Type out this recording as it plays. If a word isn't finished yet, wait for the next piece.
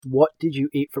What did you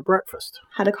eat for breakfast?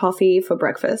 Had a coffee for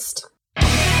breakfast.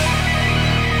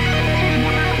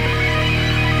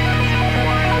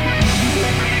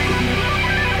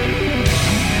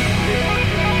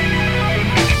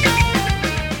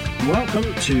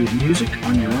 Welcome to Music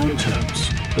on Your Own Terms,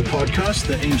 the podcast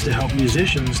that aims to help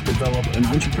musicians develop an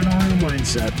entrepreneurial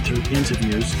mindset through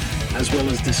interviews, as well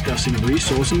as discussing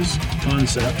resources,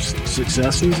 concepts,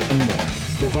 successes, and more.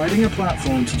 Providing a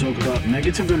platform to talk about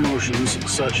negative emotions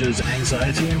such as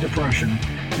anxiety and depression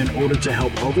in order to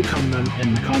help overcome them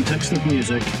in the context of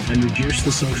music and reduce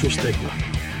the social stigma.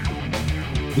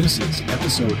 This is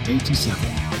episode 87.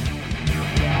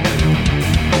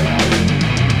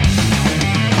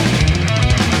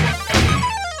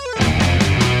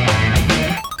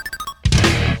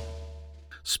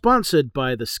 Sponsored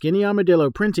by the Skinny Armadillo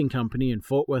Printing Company in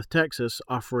Fort Worth, Texas,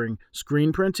 offering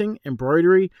screen printing,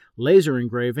 embroidery, laser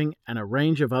engraving, and a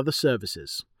range of other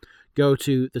services. Go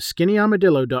to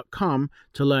theskinnyarmadillo.com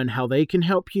to learn how they can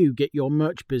help you get your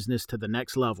merch business to the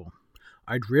next level.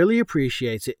 I'd really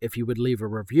appreciate it if you would leave a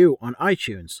review on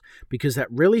iTunes, because that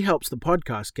really helps the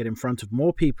podcast get in front of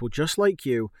more people just like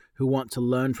you who want to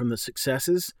learn from the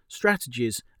successes,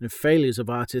 strategies, and failures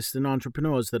of artists and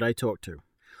entrepreneurs that I talk to.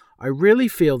 I really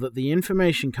feel that the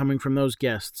information coming from those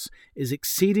guests is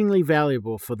exceedingly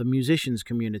valuable for the musicians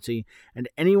community and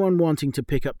anyone wanting to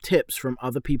pick up tips from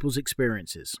other people's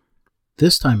experiences.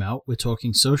 This time out, we're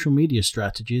talking social media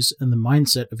strategies and the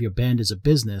mindset of your band as a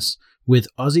business with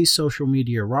Aussie social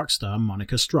media rockstar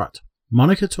Monica Strutt.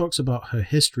 Monica talks about her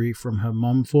history from her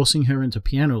mom forcing her into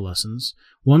piano lessons,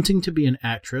 wanting to be an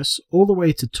actress, all the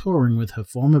way to touring with her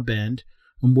former band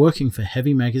and working for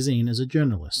Heavy Magazine as a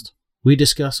journalist. We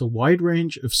discuss a wide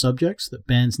range of subjects that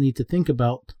bands need to think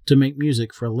about to make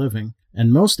music for a living,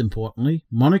 and most importantly,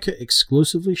 Monica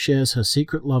exclusively shares her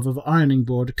secret love of ironing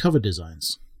board cover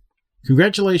designs.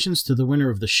 Congratulations to the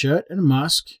winner of the shirt and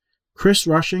mask, Chris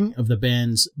Rushing of the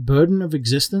bands Burden of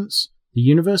Existence, The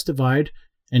Universe Divide,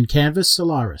 and Canvas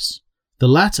Solaris. The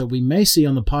latter we may see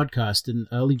on the podcast in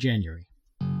early January.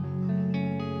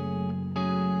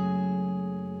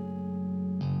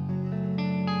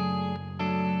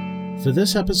 For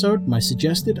this episode, my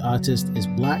suggested artist is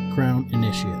Black Crown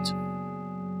Initiate.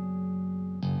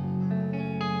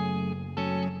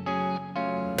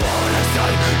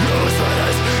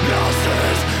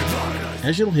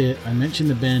 As you'll hear, I mentioned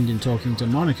the band in talking to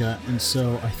Monica, and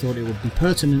so I thought it would be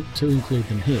pertinent to include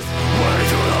them here.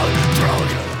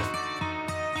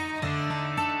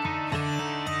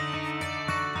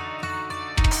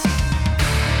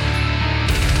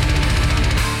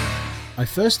 I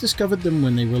first discovered them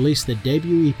when they released their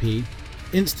debut EP,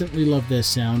 instantly loved their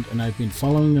sound, and I've been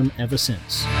following them ever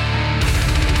since.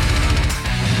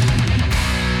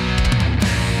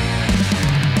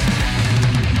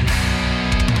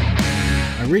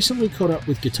 I recently caught up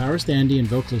with guitarist Andy and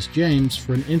vocalist James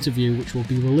for an interview which will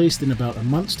be released in about a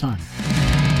month's time.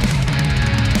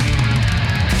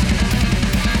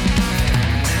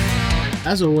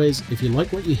 As always, if you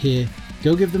like what you hear,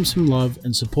 go give them some love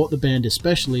and support the band,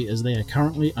 especially as they are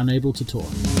currently unable to tour.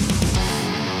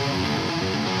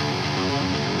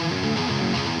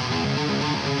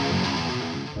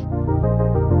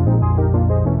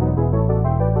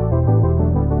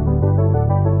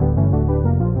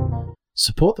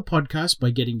 Support the podcast by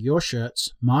getting your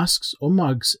shirts, masks, or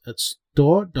mugs at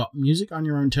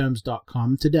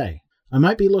store.musiconyourownterms.com today. I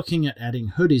might be looking at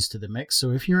adding hoodies to the mix, so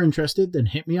if you're interested, then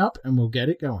hit me up and we'll get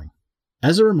it going.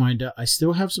 As a reminder, I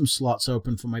still have some slots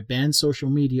open for my band social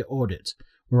media audit,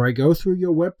 where I go through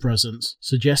your web presence,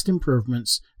 suggest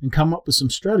improvements, and come up with some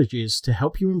strategies to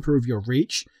help you improve your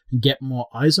reach and get more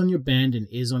eyes on your band and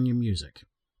ears on your music.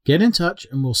 Get in touch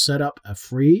and we'll set up a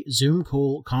free Zoom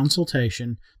call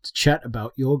consultation to chat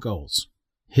about your goals.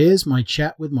 Here's my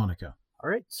chat with Monica.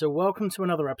 All right, so welcome to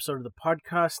another episode of the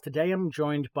podcast. Today I'm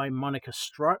joined by Monica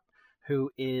Strutt, who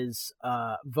is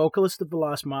vocalist of The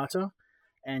Last Martyr,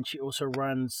 and she also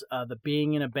runs the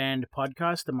Being in a Band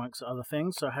podcast, amongst other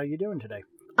things. So how are you doing today?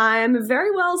 I'm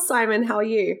very well, Simon. How are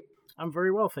you? I'm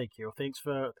very well, thank you. Thanks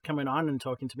for coming on and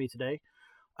talking to me today.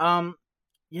 I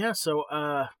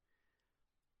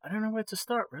don't know where to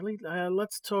start, really.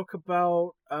 Let's talk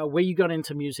about where you got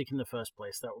into music in the first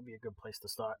place. That would be a good place to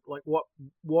start. Like, what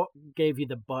gave you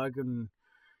the bug, and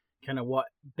kind of what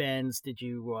bands did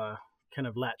you kind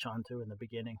of latch onto in the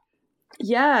beginning?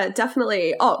 Yeah,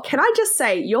 definitely. Oh, can I just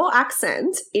say your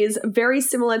accent is very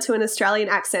similar to an Australian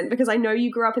accent, because I know you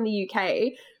grew up in the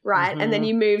UK, right? Mm-hmm. And then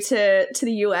you moved to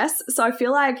the US. So I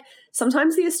feel like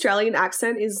sometimes the Australian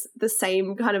accent is the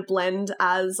same kind of blend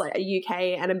as like a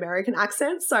UK and American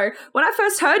accent. So when I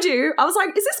first heard you, I was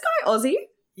like, is this guy Aussie?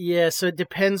 Yeah, so it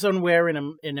depends on where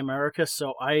in America.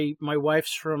 So my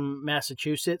wife's from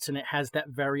Massachusetts, and it has that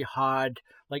very hard,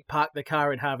 like park the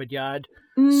car in Harvard Yard.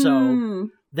 So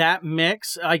that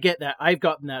mix, I get that. I've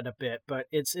gotten that a bit, but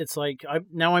it's like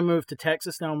now I moved to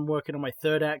Texas. Now I'm working on my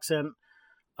third accent.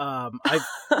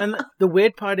 And the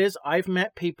weird part is I've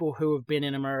met people who have been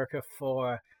in America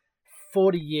for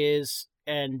 40 years,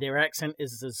 and their accent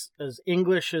is as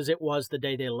English as it was the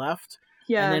day they left.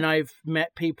 Yeah. And then I've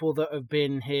met people that have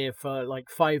been here for like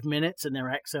 5 minutes and their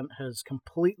accent has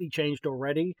completely changed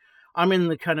already. I'm in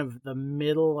the kind of the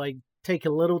middle. I take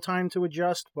a little time to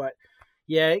adjust, but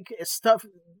yeah, stuff,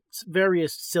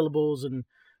 various syllables and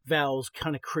vowels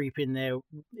kind of creep in there.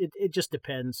 It just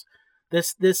depends.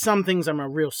 There's some things I'm a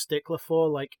real stickler for,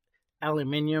 like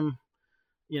aluminium,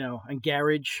 and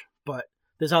garage, but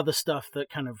there's other stuff that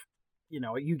kind of,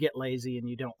 you get lazy and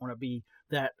you don't want to be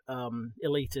that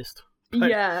elitist. But,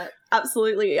 yeah,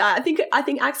 absolutely. I think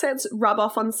accents rub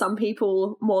off on some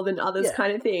people more than others,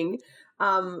 kind of thing.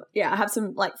 I have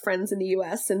some like friends in the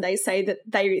US, and they say that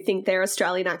they think their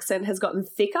Australian accent has gotten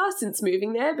thicker since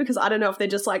moving there, because I don't know if they're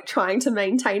just like trying to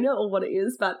maintain it or what it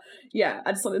is, but yeah,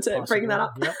 I just wanted to bring that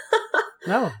up. Yep.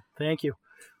 No, thank you.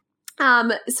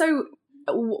 So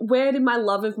where did my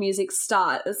love of music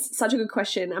start? It's such a good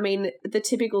question. I mean, the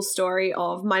typical story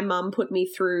of my mum put me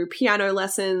through piano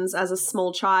lessons as a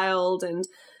small child and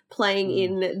playing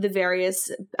in the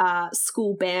various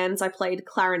school bands. I played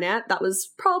clarinet. That was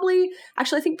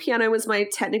actually, I think piano was my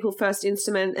technical first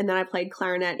instrument, and then I played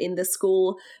clarinet in the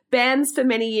school bands for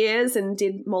many years and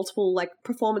did multiple like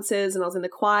performances, and I was in the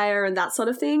choir and that sort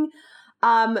of thing.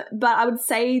 But I would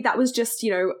say that was just,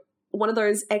 one of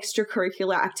those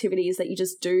extracurricular activities that you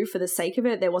just do for the sake of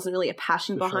it. There wasn't really a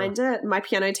passion behind it. My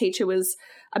piano teacher was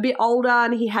a bit older,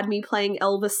 and he had me playing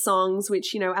Elvis songs,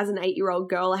 which, as an 8-year-old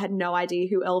girl, I had no idea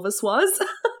who Elvis was.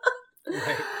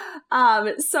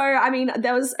 Right. So, I mean,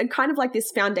 there was a kind of like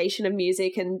this foundation of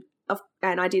music, and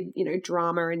I did,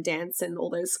 drama and dance and all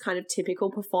those kind of typical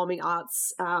performing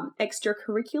arts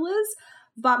extracurriculars.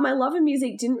 But my love of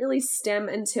music didn't really stem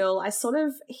until I sort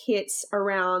of hit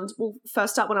around,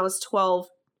 first up when I was 12,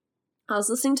 I was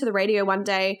listening to the radio one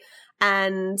day,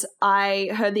 and I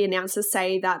heard the announcer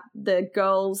say that the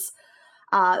girls,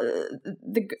 the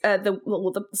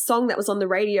song that was on the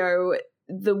radio,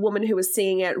 the woman who was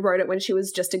singing it wrote it when she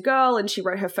was just a girl, and she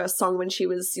wrote her first song when she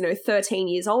was, 13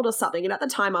 years old or something. And at the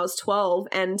time I was 12,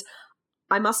 and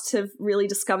I must have really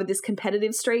discovered this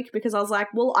competitive streak, because I was like,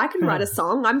 well, I can write a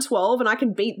song. I'm 12 and I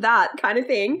can beat that kind of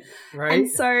thing. Right. And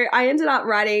so I ended up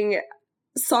writing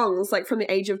songs like from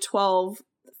the age of 12,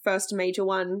 first major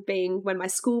one being when my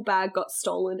school bag got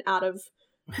stolen out of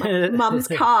my mum's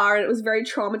car, and it was very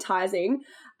traumatizing.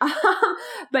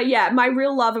 But yeah, my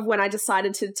real love of when I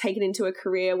decided to take it into a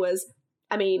career was,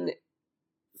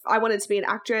 I wanted to be an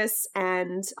actress,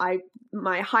 and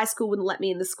my high school wouldn't let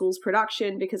me in the school's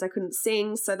production because I couldn't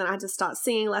sing. So then I had to start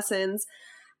singing lessons.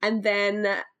 And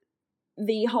then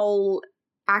the whole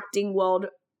acting world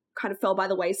kind of fell by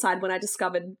the wayside when I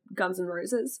discovered Guns N'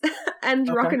 Roses and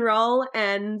rock and roll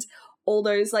and all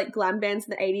those like glam bands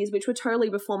in the 80s, which were totally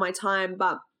before my time.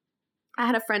 But I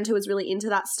had a friend who was really into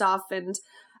that stuff, and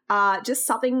just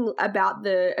something about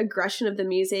the aggression of the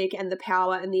music and the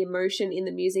power and the emotion in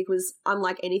the music was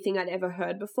unlike anything I'd ever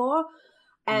heard before.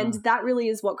 And that really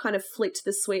is what kind of flicked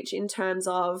the switch in terms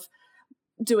of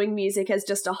doing music as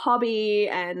just a hobby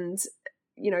and,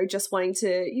 just wanting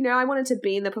to, I wanted to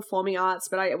be in the performing arts,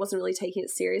 but I wasn't really taking it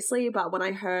seriously. But when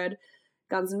I heard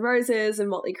Guns N' Roses and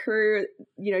Motley Crue,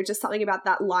 just something about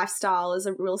that lifestyle is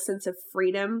a real sense of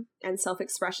freedom and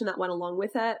self-expression that went along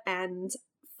with it, and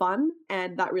fun,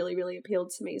 and that really, really appealed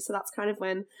to me. So that's kind of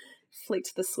when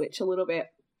flicked the switch a little bit.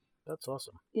 That's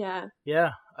awesome. Yeah.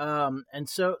 And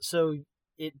so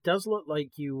it does look like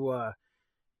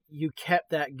you kept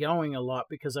that going a lot,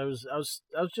 because I was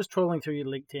just trolling through your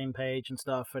LinkedIn page and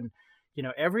stuff, and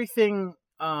everything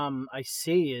I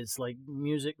see is like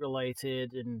music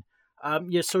related. And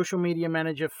you're social media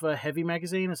manager for Heavy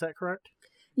Magazine, is that correct?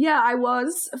 Yeah, I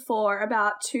was for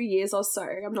about 2 years or so.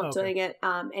 I'm not doing it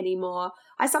anymore.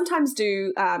 I sometimes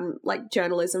do like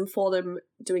journalism for them,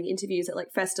 doing interviews at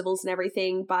like festivals and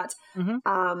everything. But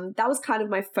that was kind of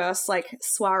my first like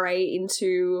soiree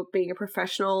into being a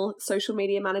professional social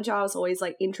media manager. I was always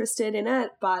like interested in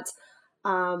it. But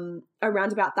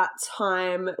around about that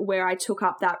time where I took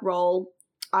up that role,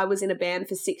 I was in a band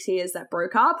for 6 years that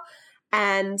broke up,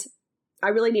 and I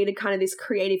really needed kind of this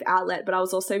creative outlet, but I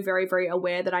was also very, very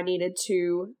aware that I needed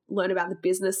to learn about the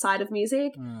business side of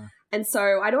music. And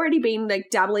so I'd already been like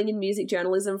dabbling in music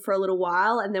journalism for a little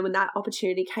while. And then when that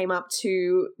opportunity came up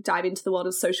to dive into the world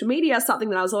of social media, something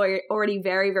that I was already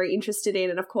very, very interested in.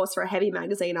 And of course, for a heavy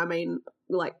magazine, I mean,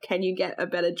 like, can you get a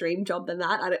better dream job than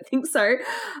that? I don't think so.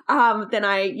 Then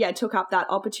I took up that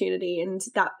opportunity, and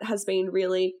that has been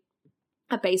really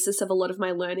a basis of a lot of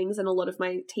my learnings and a lot of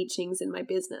my teachings in my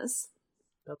business.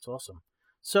 That's awesome.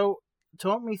 So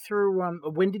talk me through,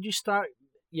 when did you start,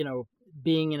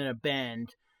 being in a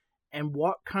band? And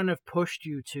what kind of pushed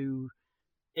you to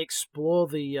explore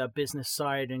the business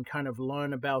side and kind of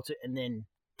learn about it and then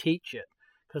teach it?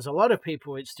 Because a lot of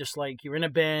people, it's just like you're in a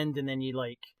band and then you're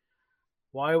like,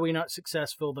 why are we not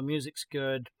successful? The music's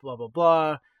good, blah, blah,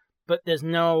 blah. But there's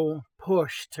no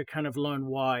push to kind of learn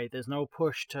why. There's no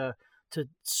push to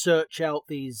search out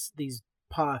these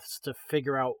paths to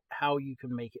figure out how you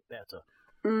can make it better,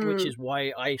 which is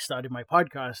why I started my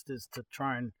podcast, is to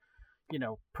try and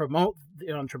promote the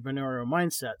entrepreneurial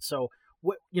mindset. So,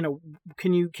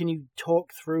 can you talk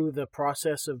through the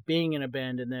process of being in a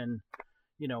band and then,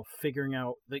 figuring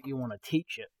out that you want to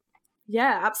teach it?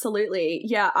 Yeah, absolutely.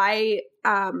 Yeah, I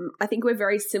think we're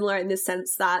very similar in the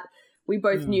sense that we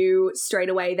both knew straight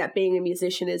away that being a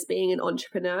musician is being an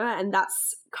entrepreneur, and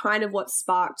that's kind of what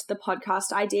sparked the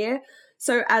podcast idea.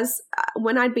 So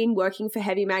when I'd been working for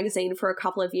Heavy Magazine for a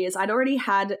couple of years, I'd already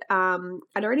had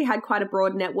quite a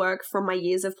broad network from my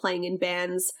years of playing in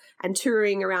bands and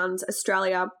touring around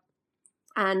Australia.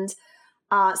 And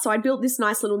so I built this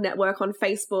nice little network on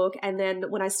Facebook. And then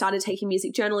when I started taking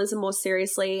music journalism more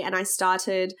seriously and I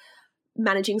started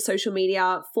managing social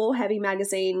media for Heavy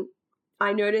Magazine,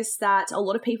 I noticed that a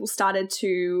lot of people started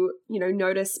to,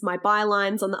 notice my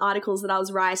bylines on the articles that I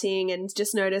was writing and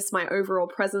just notice my overall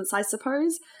presence, I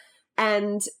suppose.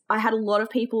 And I had a lot of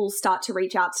people start to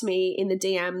reach out to me in the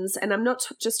DMs. And I'm not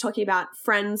just talking about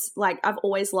friends. Like, I've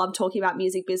always loved talking about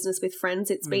music business with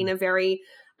friends. It's been a very,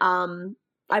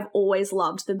 I've always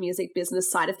loved the music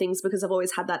business side of things because I've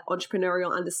always had that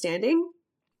entrepreneurial understanding.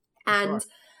 And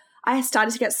I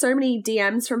started to get so many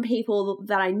DMs from people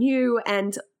that I knew,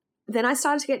 and then I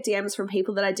started to get DMs from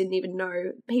people that I didn't even know,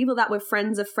 people that were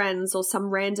friends of friends, or some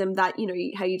random that,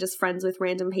 how you're just friends with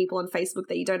random people on Facebook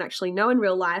that you don't actually know in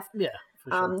real life. Yeah,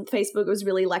 for sure. Facebook was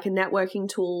really like a networking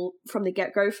tool from the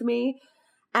get-go for me.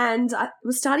 And I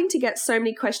was starting to get so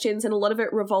many questions, and a lot of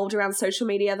it revolved around social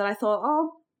media, that I thought,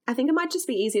 I think it might just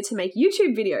be easier to make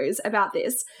YouTube videos about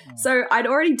this. So I'd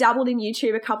already dabbled in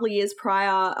YouTube a couple of years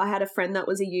prior. I had a friend that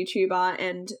was a YouTuber,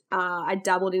 and I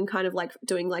dabbled in kind of like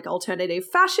doing like alternative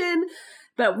fashion,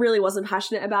 but really wasn't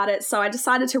passionate about it. So I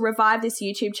decided to revive this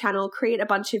YouTube channel, create a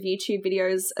bunch of YouTube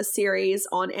videos, a series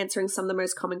on answering some of the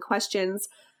most common questions.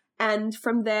 And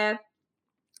from there,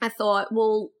 I thought,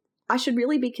 well, I should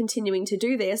really be continuing to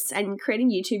do this, and creating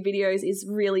YouTube videos is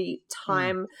really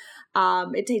time.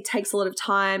 It takes a lot of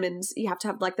time, and you have to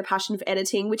have like the passion of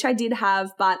editing, which I did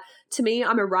have. But to me,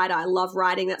 I'm a writer. I love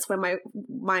writing. That's where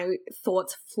my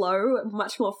thoughts flow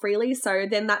much more freely. So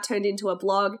then that turned into a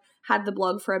blog, had the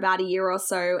blog for about a year or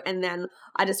so. And then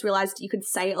I just realized you could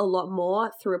say a lot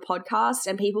more through a podcast,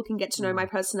 and people can get to know my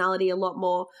personality a lot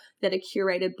more than a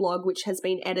curated blog, which has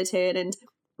been edited. And,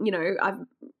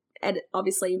 I've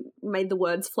obviously made the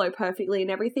words flow perfectly and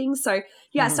everything. So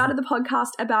I started the podcast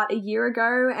about a year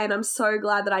ago, and I'm so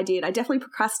glad that I did. I definitely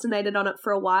procrastinated on it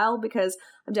for a while because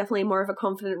I'm definitely more of a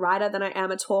confident writer than I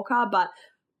am a talker, but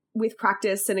with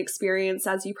practice and experience,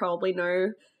 as you probably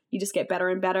know, you just get better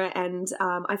and better. And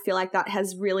I feel like that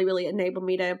has really, really enabled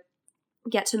me to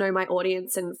get to know my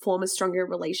audience and form a stronger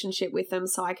relationship with them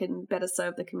so I can better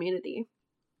serve the community.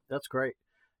 That's great.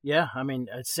 Yeah, I mean,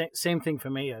 same thing for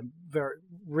me. I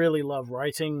really love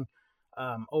writing.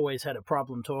 Always had a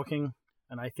problem talking,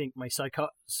 and I think my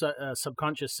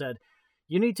subconscious said,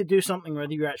 you need to do something where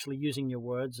you're actually using your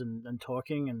words and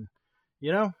talking. And,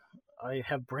 I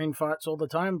have brain farts all the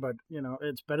time, but,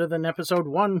 it's better than episode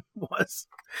 1 was.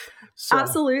 So.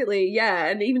 Absolutely, yeah.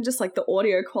 And even just like the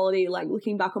audio quality, like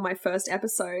looking back on my first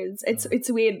episodes,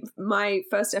 it's weird. My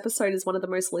first episode is one of the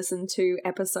most listened to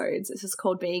episodes. It's just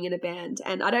called Being in a Band.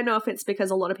 And I don't know if it's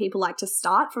because a lot of people like to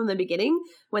start from the beginning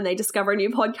when they discover a new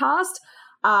podcast,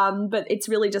 but it's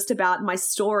really just about my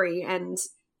story and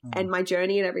my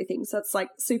journey and everything. So it's like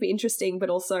super interesting,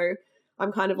 but also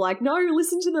I'm kind of like, no,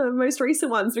 listen to the most recent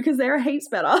ones because they're heaps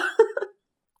better.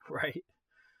 Right.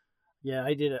 Yeah,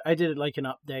 I did it like an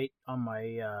update on my,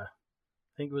 I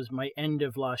think it was my end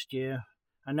of last year.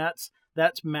 And that's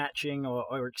matching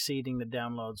or exceeding the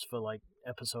downloads for like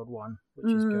episode 1,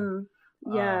 which is good.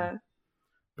 Yeah.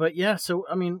 But yeah, so,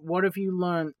 I mean, what have you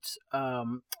learned? How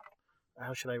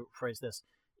should I phrase this?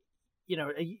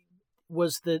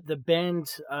 was the band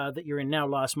that you're in now,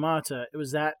 Last Martyr,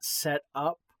 was that set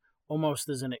up almost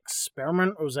as an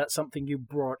experiment, or was that something you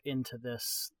brought into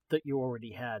this that you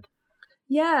already had?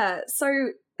 Yeah, so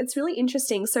it's really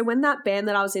interesting. So when that band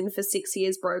that I was in for 6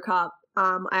 years broke up,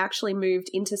 I actually moved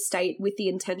interstate with the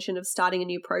intention of starting a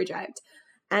new project.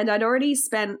 And I'd already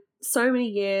spent so many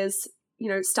years,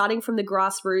 starting from the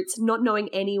grassroots, not knowing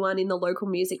anyone in the local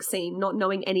music scene, not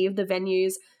knowing any of the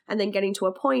venues, and then getting to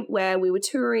a point where we were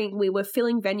touring, we were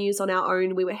filling venues on our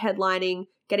own, we were headlining,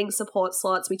 getting support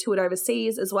slots, we toured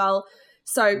overseas as well.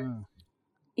 So,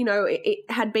 it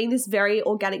had been this very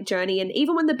organic journey. And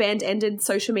even when the band ended,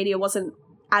 social media wasn't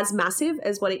as massive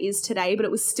as what it is today, but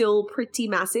it was still pretty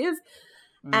massive.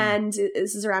 And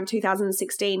this is around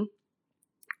 2016.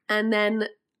 And then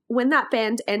when that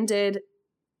band ended,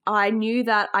 I knew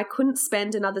that I couldn't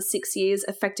spend another 6 years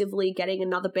effectively getting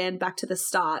another band back to the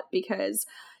start because,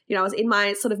 I was in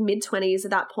my sort of mid-20s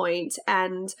at that point,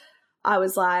 and I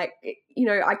was like,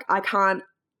 I can't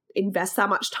invest that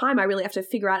much time. I really have to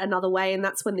figure out another way. And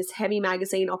that's when this Heavy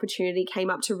magazine opportunity came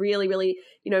up to really, really,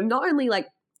 not only like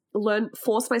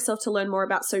force myself to learn more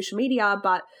about social media,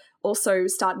 but also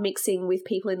start mixing with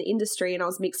people in the industry. And I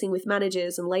was mixing with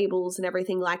managers and labels and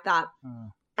everything like that.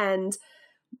 And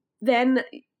then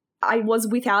I was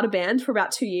without a band for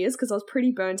about 2 years because I was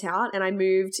pretty burnt out, and I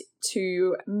moved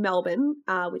to Melbourne,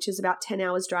 which is about 10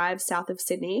 hours drive south of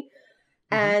Sydney.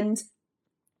 And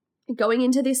going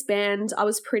into this band, I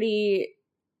was pretty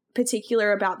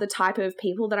particular about the type of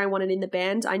people that I wanted in the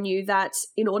band. I knew that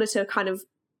in order to kind of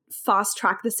fast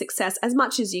track the success as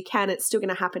much as you can, it's still going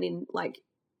to happen in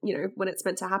when it's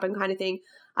meant to happen kind of thing.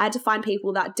 I had to find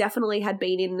people that definitely had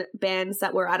been in bands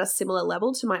that were at a similar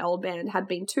level to my old band, had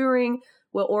been touring,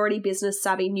 were already business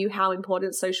savvy, knew how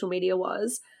important social media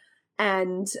was,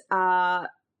 and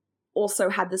also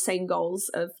had the same goals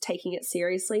of taking it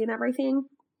seriously and everything.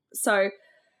 So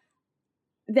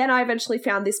then I eventually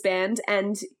found this band,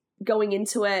 and going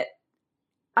into it,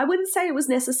 I wouldn't say it was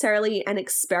necessarily an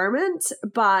experiment,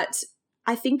 but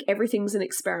I think everything's an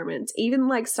experiment. Even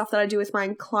like stuff that I do with my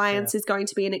clients is going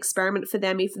to be an experiment for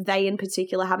them if they in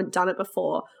particular haven't done it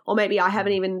before, or maybe I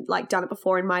haven't even like done it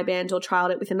before in my band or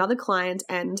trialed it with another client,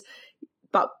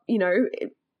 but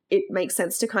it makes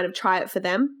sense to kind of try it for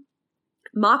them.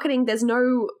 Marketing, there's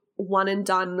no one and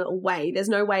done way. There's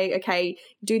no way, okay,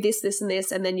 do this, this, and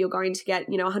this, and then you're going to get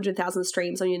 100,000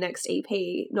 streams on your next EP.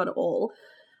 Not at all.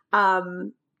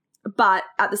 But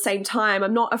at the same time,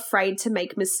 I'm not afraid to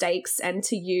make mistakes and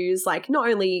to use like not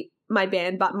only my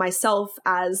band, but myself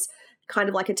as kind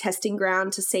of like a testing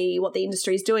ground to see what the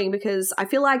industry is doing, because I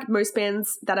feel like most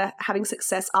bands that are having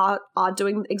success are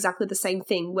doing exactly the same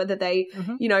thing, whether they,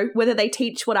 whether they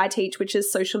teach what I teach, which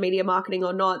is social media marketing,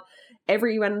 or not.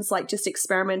 Everyone's like just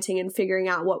experimenting and figuring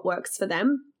out what works for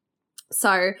them.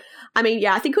 So, I mean,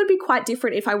 I think it would be quite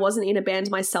different if I wasn't in a band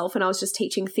myself and I was just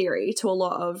teaching theory to a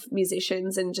lot of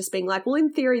musicians and just being like, well,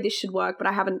 in theory, this should work, but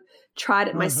I haven't tried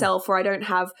it myself, or I don't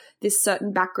have this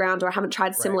certain background, or I haven't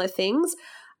tried similar things.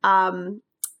 So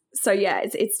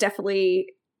it's definitely,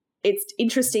 it's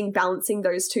interesting balancing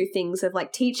those two things of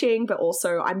like teaching, but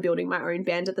also I'm building my own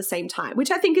band at the same time,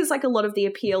 which I think is like a lot of the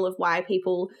appeal of why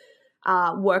people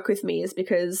work with me, is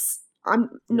because I'm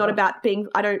not about being,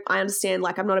 I understand,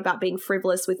 like, I'm not about being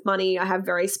frivolous with money. I have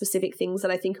very specific things that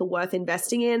I think are worth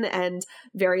investing in, and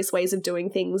various ways of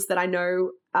doing things that I know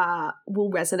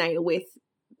will resonate with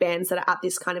bands that are at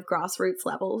this kind of grassroots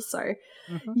level. So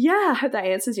I hope that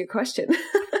answers your question.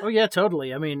 Oh yeah,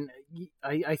 totally. I mean,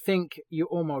 I think you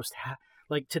almost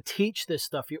like to teach this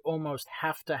stuff, you almost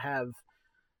have to have,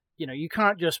 you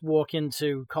can't just walk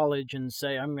into college and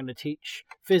say, I'm going to teach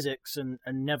physics and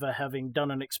never having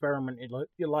done an experiment in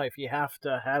your life. You have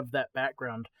to have that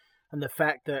background. And the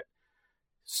fact that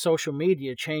social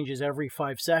media changes every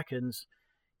 5 seconds,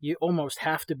 you almost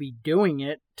have to be doing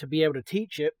it to be able to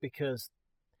teach it, because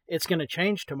it's going to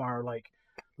change tomorrow. Like,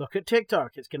 look at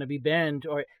TikTok. It's going to be banned,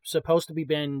 or it's supposed to be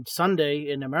banned Sunday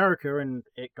in America, and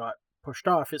it got pushed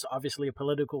off. It's obviously a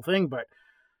political thing, but,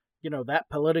 that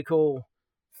political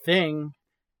thing,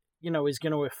 is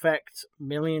going to affect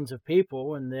millions of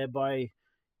people, and thereby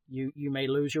you may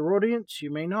lose your audience,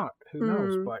 you may not. Who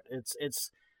knows? But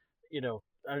it's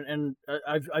and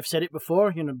I've said it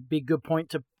before. Big good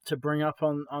point to bring up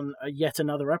on yet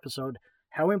another episode.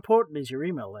 How important is your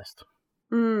email list?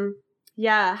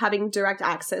 Yeah, having direct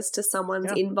access to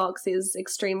someone's inbox is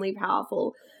extremely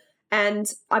powerful, and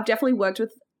I've definitely worked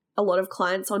with a lot of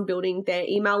clients on building their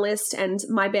email list, and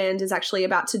my band is actually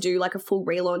about to do like a full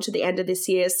relaunch at the end of this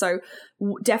year. So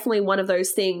definitely one of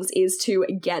those things is to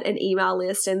get an email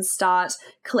list and start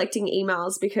collecting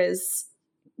emails, because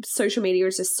social media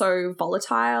is just so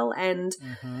volatile. And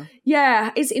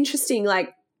yeah, it's interesting, like,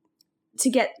 to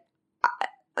get,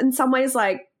 in some ways,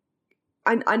 like,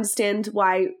 I understand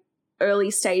why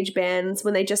early stage bands,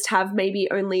 when they just have maybe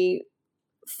only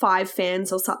 5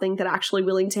 fans or something that are actually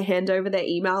willing to hand over their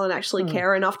email and actually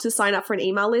care enough to sign up for an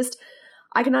email list,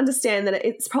 I can understand that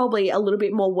it's probably a little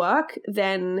bit more work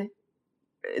than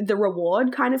the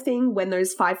reward kind of thing when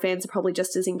those 5 fans are probably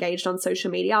just as engaged on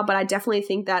social media. But I definitely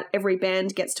think that every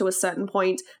band gets to a certain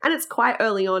point, and it's quite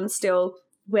early on still,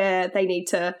 where they need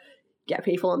to get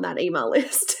people on that email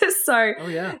list. So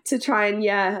to try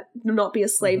and not be a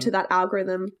slave to that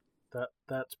algorithm.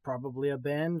 That's probably a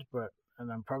band,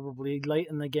 and I'm probably late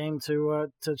in the game to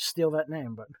steal that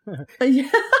name, but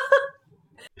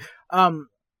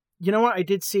you know what? I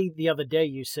did see the other day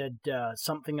you said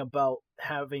something about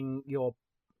having your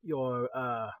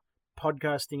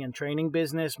podcasting and training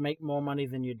business make more money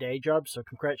than your day job. So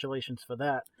congratulations for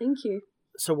that. Thank you.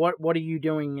 So what are you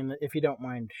doing if you don't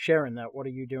mind sharing that, what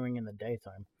are you doing in the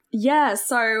daytime? Yeah,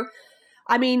 so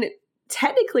I mean,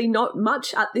 technically not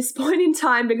much at this point in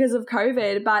time because of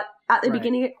COVID, but at the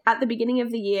beginning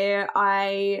of the year,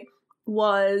 I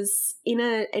was in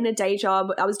a day job.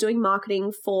 I was doing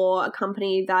marketing for a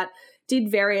company that did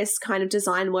various kind of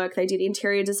design work. They did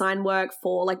interior design work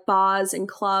for like bars and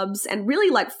clubs and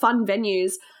really like fun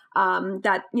venues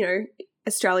that, you know,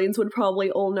 Australians would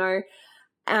probably all know.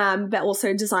 But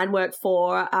also design work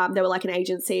for, they were like an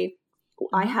agency.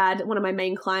 I had, one of my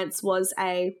main clients was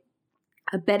a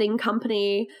bedding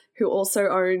company who also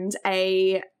owned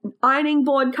a ironing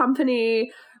board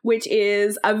company, which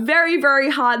is a very, very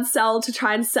hard sell. To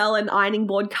try and sell an ironing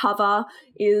board cover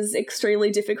is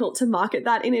extremely difficult to market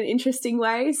that in an interesting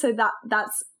way. So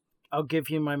that's... I'll give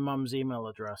you my mum's email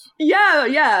address.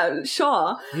 Yeah,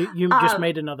 sure. You just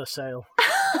made another sale.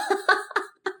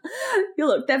 Yeah,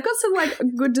 look, they've got some like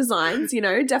good designs, you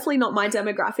know, definitely not my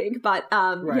demographic, but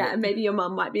yeah, maybe your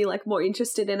mum might be like more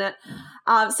interested in it.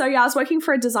 So yeah, I was working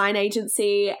for a design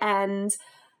agency, and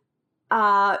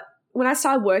when I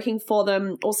started working for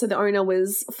them, also the owner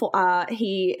was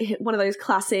he one of those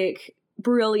classic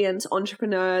brilliant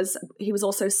entrepreneurs. He was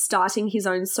also starting his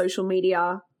own social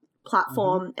media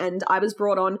platform, and I was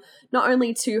brought on not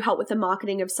only to help with the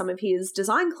marketing of some of his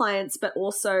design clients, but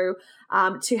also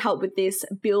to help with this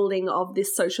building of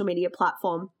this social media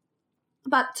platform.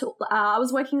 But I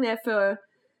was working there for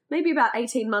maybe about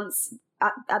 18 months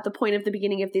at the point of the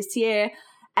beginning of this year,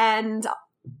 and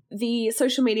the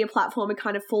social media platform had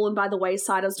kind of fallen by the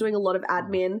wayside. I was doing a lot of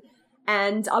admin,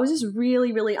 and I was just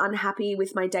really, really unhappy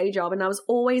with my day job, and I was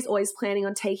always planning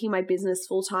on taking my business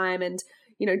full-time and,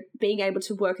 you know, being able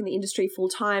to work in the industry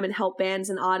full-time and help bands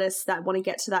and artists that want to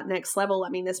get to that next level. I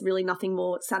mean, there's really nothing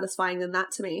more satisfying than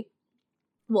that to me.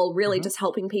 Well, really just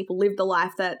helping people live the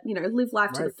life that, you know, live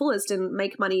life to the fullest and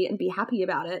make money and be happy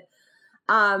about it.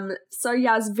 So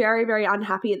yeah, I was very, very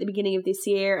unhappy at the beginning of this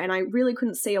year, and I really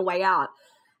couldn't see a way out.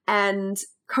 And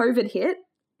COVID hit,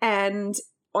 and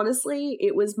honestly,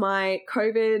 it was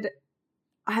COVID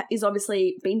is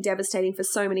obviously been devastating for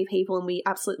so many people, and we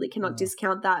absolutely cannot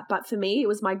discount that. But for me, it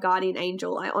was my guardian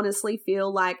angel. I honestly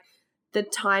feel like the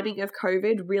timing of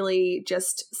COVID really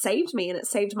just saved me, and it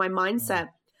saved my mindset.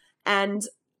 And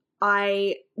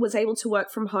I was able to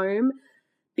work from home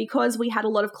because we had a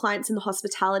lot of clients in the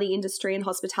hospitality industry, and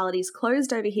hospitality is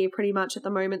closed over here pretty much at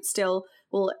the moment still.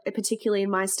 Well, particularly in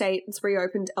my state, it's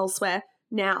reopened elsewhere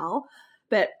now.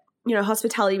 But, you know,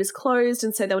 hospitality was closed,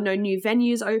 and so there were no new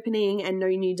venues opening and no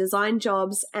new design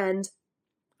jobs. And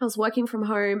I was working from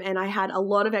home, and I had a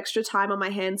lot of extra time on my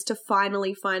hands to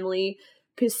finally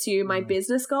pursue my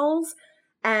business goals.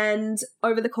 And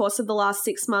over the course of the last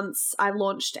 6 months, I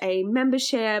launched a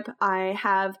membership. I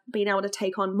have been able to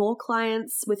take on more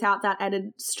clients without that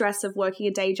added stress of working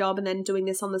a day job and then doing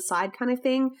this on the side kind of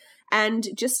thing. And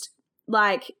just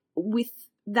like with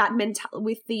that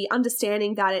with the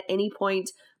understanding that at any point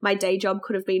my day job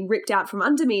could have been ripped out from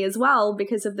under me as well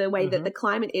because of the way that the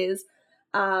climate is,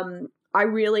 I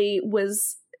really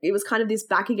was, it was kind of this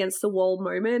back against the wall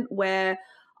moment where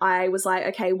I was like,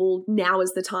 okay, well, now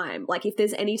is the time. Like, if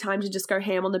there's any time to just go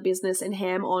ham on the business and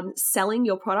ham on selling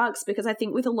your products, because I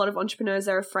think with a lot of entrepreneurs,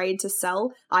 they're afraid to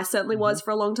sell. I certainly was for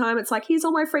a long time. It's like, here's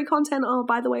all my free content. Oh,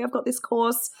 by the way, I've got this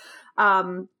course.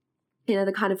 You know,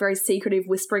 the kind of very secretive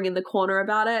whispering in the corner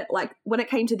about it. Like, when it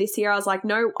came to this year, I was like,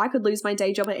 no, I could lose my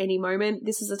day job at any moment.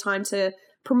 This is a time to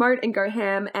promote and go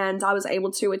ham. And I was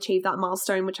able to achieve that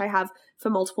milestone, which I have for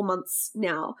multiple months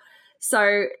now.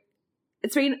 So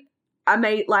it's been...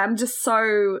 I'm just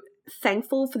so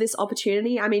thankful for this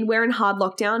opportunity. I mean, we're in hard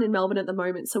lockdown in Melbourne at the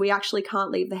moment, so we actually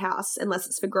can't leave the house unless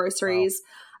it's for groceries.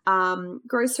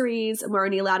 groceries, and we're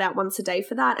only allowed out once a day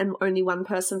for that, and only one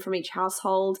person from each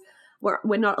household.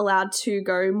 We're not allowed to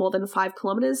go more than 5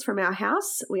 kilometers from our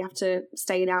house. We have to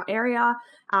stay in our area.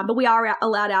 But we are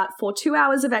allowed out for 2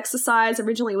 hours of exercise.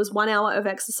 Originally, it was 1 hour of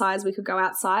exercise. We could go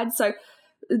outside. So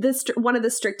this one of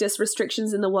the strictest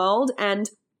restrictions in the world. And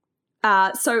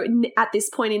so at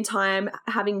this point in time,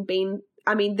 having been,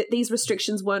 these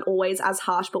restrictions weren't always as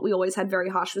harsh, but we always had very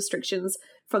harsh restrictions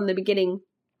from the beginning.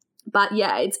 But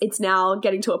yeah, it's now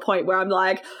getting to a point where I'm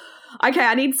like, okay,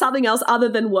 I need something else other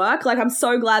than work. Like, I'm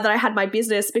so glad that I had my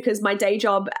business, because my day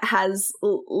job has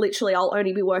literally, I'll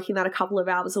only be working that a couple of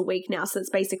hours a week now. So it's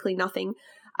basically nothing.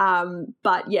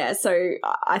 But yeah, so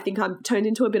I think I'm turned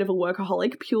into a bit of a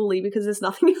workaholic purely because there's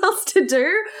nothing else to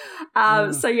do.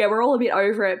 So yeah, we're all a bit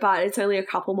over it, but it's only a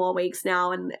couple more weeks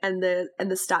now, and the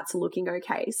stats are looking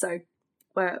okay. So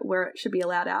where it should be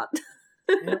allowed out.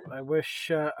 Yep, I wish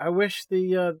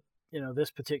the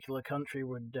this particular country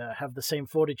would have the same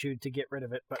fortitude to get rid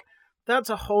of it, but that's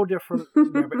a whole different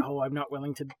rabbit hole I'm not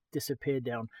willing to disappear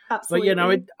down. Absolutely.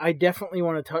 But I definitely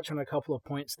want to touch on a couple of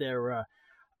points there.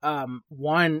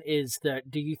 One is that,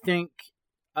 do you think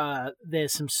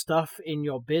there's some stuff in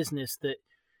your business that,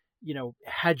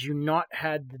 had you not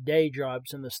had the day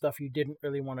jobs and the stuff you didn't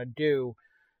really want to do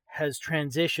has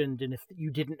transitioned, and if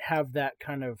you didn't have that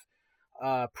kind of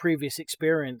previous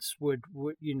experience, would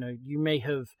you may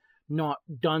have not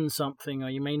done something, or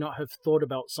you may not have thought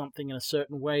about something in a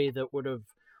certain way that would have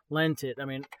lent it. I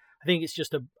mean, I think it's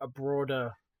just a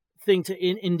broader thing to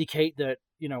indicate that,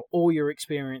 all your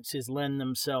experiences lend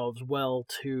themselves well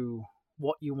to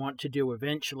what you want to do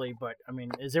eventually. But I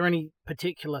mean, is there any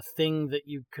particular thing that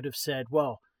you could have said,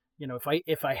 well,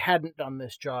 if I hadn't done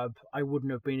this job, I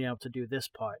wouldn't have been able to do this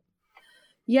part?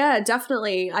 Yeah,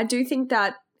 definitely. I do think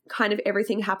that kind of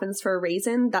everything happens for a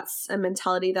reason. That's a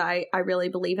mentality that I really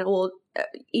believe in, or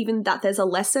even that there's a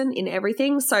lesson in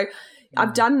everything. So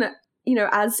I've done,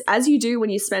 as you do when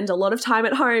you spend a lot of time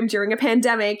at home during a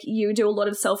pandemic, you do a lot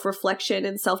of self-reflection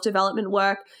and self-development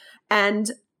work.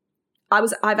 And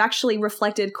I've actually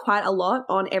reflected quite a lot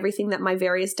on everything that my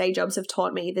various day jobs have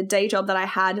taught me. The day job that I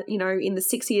had, in the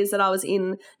 6 years that I was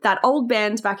in that old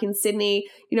band back in Sydney,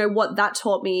 what that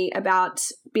taught me about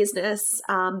business,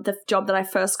 the job that I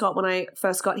first got when I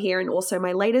first got here, and also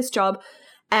my latest job.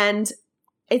 And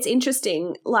it's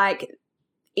interesting, like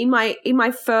in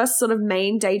my first sort of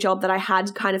main day job that I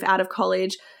had kind of out of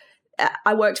college,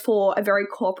 I worked for a very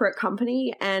corporate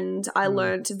company, and I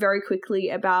learned very quickly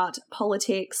about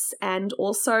politics and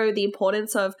also the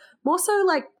importance of more so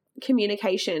like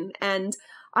communication. And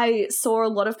I saw a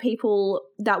lot of people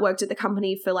that worked at the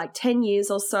company for like 10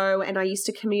 years or so, and I used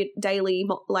to commute daily,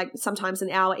 like sometimes an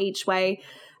hour each way,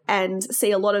 and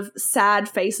see a lot of sad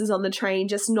faces on the train,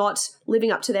 just not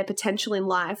living up to their potential in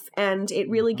life. And it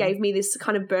really gave me this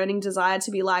kind of burning desire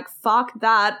to be like, fuck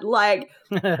that. Like,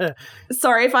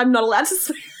 sorry if I'm not allowed to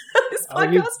speak on this podcast.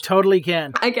 Oh, you totally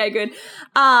can. Okay, good.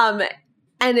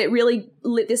 And it really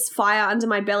lit this fire under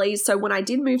my belly. So when I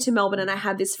did move to Melbourne and I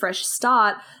had this fresh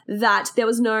start, that there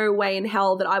was no way in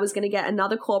hell that I was going to get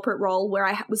another corporate role where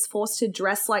I was forced to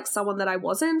dress like someone that I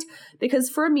wasn't. Because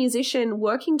for a musician,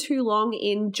 working too long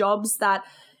in jobs that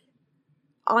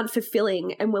aren't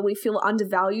fulfilling and where we feel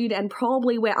undervalued and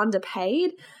probably we're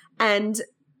underpaid. And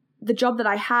the job that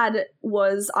I had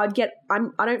was I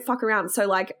don't fuck around. So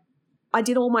like, I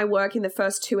did all my work in the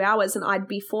first 2 hours, and I'd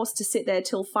be forced to sit there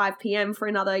till 5 p.m. for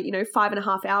another,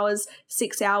 5.5 hours,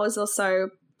 6 hours or so,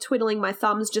 twiddling my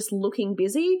thumbs, just looking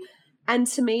busy. And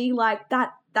to me, like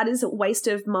that is a waste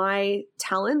of my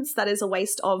talents. That is a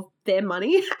waste of their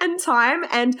money and time.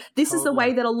 And this is the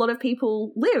way that a lot of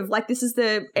people live. Like, this is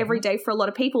the everyday for a lot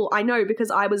of people. I know,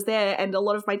 because I was there and a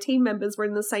lot of my team members were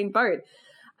in the same boat.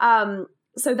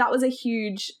 So that was a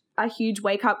huge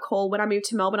wake-up call. When I moved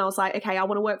to Melbourne, I was like, okay, I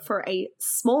want to work for a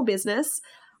small business.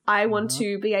 I want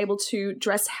to be able to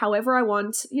dress however I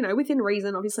want, within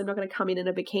reason. Obviously, I'm not going to come in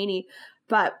a bikini,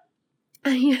 but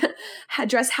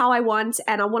dress how I want,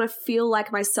 and I want to feel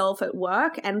like myself at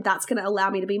work, and that's going to allow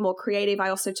me to be more creative. I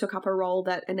also took up a role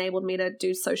that enabled me to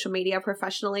do social media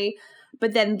professionally.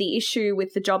 But then the issue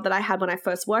with the job that I had when I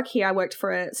first worked here, I worked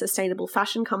for a sustainable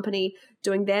fashion company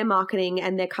doing their marketing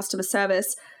and their customer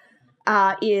service.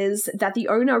 Is that the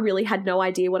owner really had no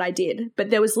idea what I did.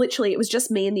 But it was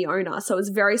just me and the owner. So it was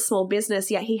a very small business,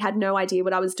 yet he had no idea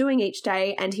what I was doing each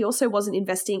day. And he also wasn't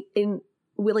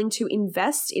willing to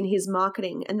invest in his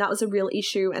marketing. And that was a real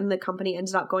issue. And the company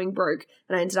ended up going broke,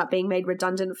 and I ended up being made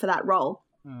redundant for that role,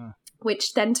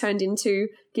 which then turned into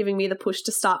giving me the push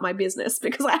to start my business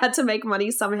because I had to make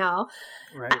money somehow.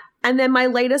 Right. And then my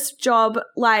latest job,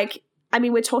 like, I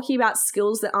mean, we're talking about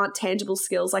skills that aren't tangible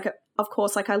skills. Like, of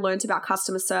course, like I learned about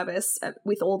customer service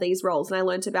with all these roles, and I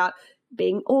learned about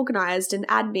being organized and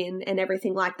admin and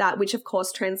everything like that, which of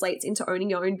course translates into owning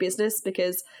your own business,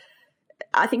 because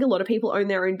I think a lot of people own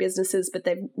their own businesses, but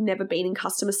they've never been in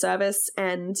customer service.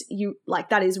 And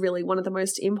that is really one of the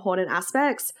most important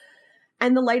aspects.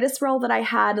 And the latest role that I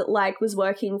had, was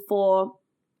working for,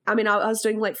 I mean, I was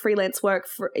doing like freelance work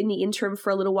in the interim for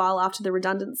a little while after the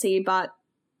redundancy, but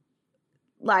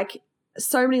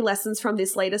so many lessons from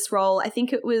this latest role. I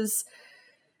think it was,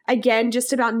 again,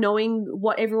 just about knowing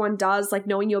what everyone does, like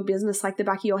knowing your business like the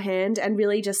back of your hand, and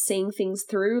really just seeing things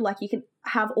through. Like, you can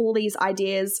have all these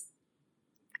ideas,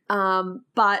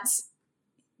 but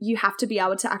you have to be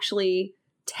able to actually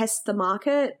test the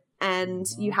market, and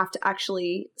you have to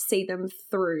actually see them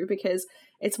through, because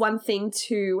it's one thing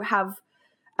to have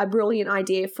a brilliant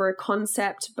idea for a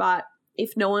concept, but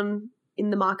if no one in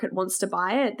the market wants to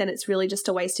buy it, then it's really just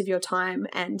a waste of your time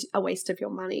and a waste of your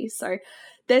money. So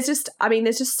there's just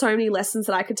so many lessons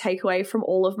that I could take away from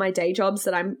all of my day jobs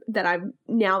that I'm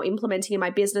now implementing in my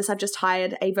business. I've just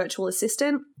hired a virtual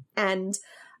assistant, and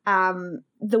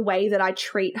the way that I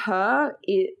treat her,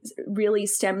 it really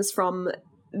stems from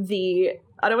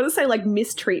I don't want to say like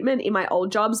mistreatment in my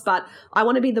old jobs, but I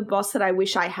want to be the boss that I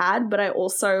wish I had, but I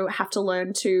also have to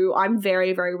learn I'm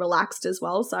very, very relaxed as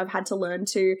well. So I've had to learn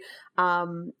to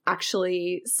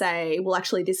actually say, well,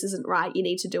 actually, this isn't right. You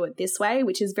need to do it this way,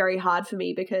 which is very hard for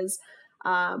me because,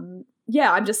 I'm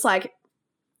just like,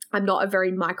 I'm not a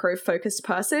very micro-focused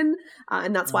person.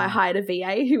 And that's why I hired a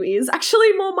VA who is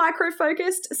actually more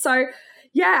micro-focused. So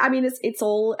yeah, I mean, it's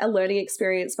all a learning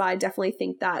experience, but I definitely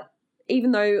think that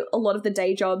even though a lot of the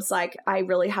day jobs, like I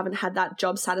really haven't had that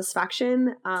job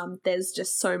satisfaction, there's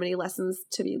just so many lessons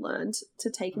to be learned to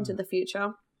take into the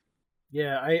future.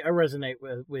 Yeah, I resonate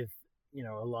with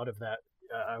a lot of that.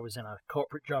 I was in a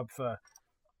corporate job for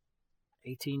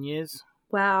 18 years.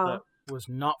 Wow. That was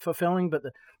not fulfilling, but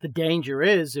the danger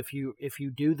is if you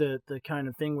do the kind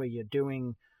of thing where you're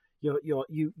doing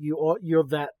you're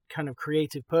that kind of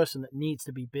creative person that needs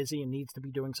to be busy and needs to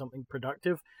be doing something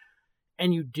productive,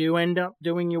 and you do end up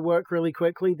doing your work really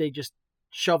quickly, they just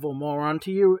shovel more onto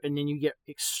you, and then you get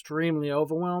extremely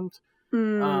overwhelmed.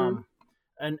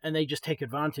 And they just take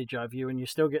advantage of you, and you're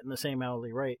still getting the same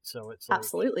hourly rate. So it's like,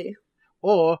 absolutely.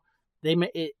 Or they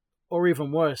make it, or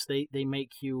even worse, they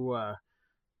make you,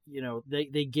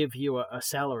 they give you a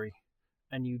salary,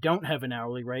 and you don't have an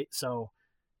hourly rate. So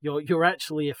you're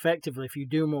actually effectively, if you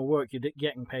do more work, you're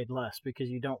getting paid less because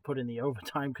you don't put in the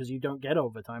overtime, because you don't get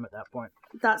overtime at that point.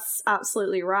 That's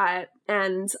absolutely right.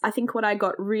 And I think what I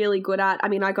got really good at, I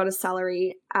mean, I got a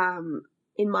salary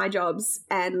in my jobs,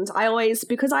 and I always,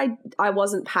 because I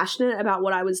wasn't passionate about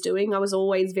what I was doing, I was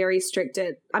always very strict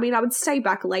at, I mean, I would stay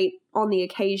back late on the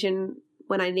occasion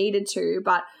when I needed to,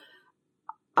 but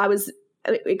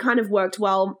it kind of worked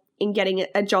well in getting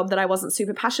a job that I wasn't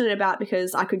super passionate about,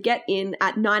 because I could get in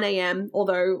at 9 a.m.,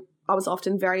 although I was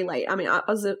often very late. I mean, I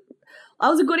was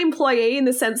a good employee in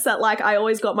the sense that like I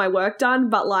always got my work done,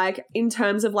 but like in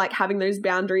terms of like having those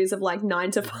boundaries of like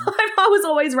 9 to 5, I was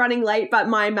always running late. But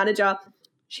my manager,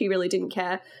 she really didn't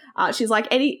care. She's like,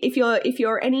 if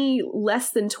you're any less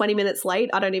than 20 minutes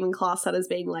late, I don't even class that as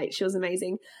being late. She was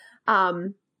amazing.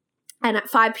 And at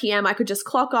 5 p.m., I could just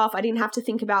clock off. I didn't have to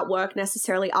think about work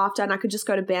necessarily after, and I could just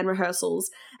go to band rehearsals.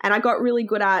 And I got really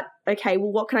good at, okay,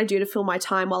 well, what can I do to fill my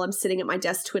time while I'm sitting at my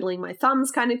desk twiddling my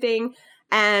thumbs kind of thing.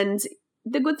 And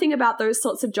the good thing about those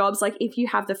sorts of jobs, like if you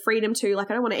have the freedom to, like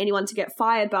I don't want anyone to get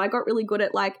fired, but I got really good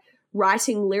at like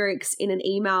writing lyrics in an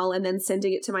email and then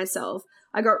sending it to myself.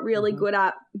 I got really good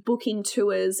at booking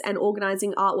tours and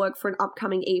organizing artwork for an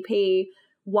upcoming EP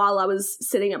while I was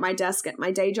sitting at my desk at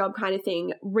my day job kind of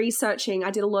thing, researching.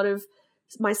 I did a lot of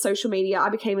my social media. I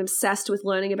became obsessed with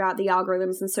learning about the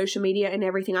algorithms and social media and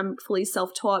everything. I'm fully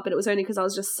self-taught, but it was only because I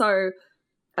was just so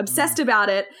obsessed about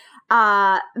it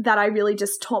that I really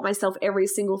just taught myself every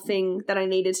single thing that I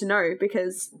needed to know,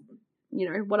 because,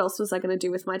 what else was I going to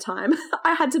do with my time?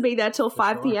 I had to be there till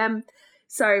 5 p.m.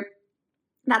 So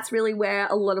that's really where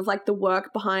a lot of like the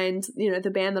work behind,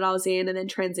 the band that I was in and then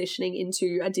transitioning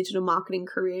into a digital marketing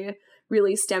career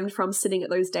really stemmed from sitting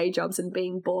at those day jobs and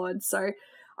being bored. So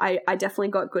I definitely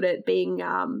got good at being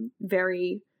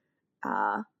very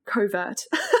covert.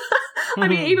 I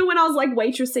mean, even when I was like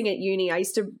waitressing at uni, I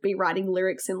used to be writing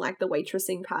lyrics in like the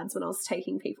waitressing pads when I was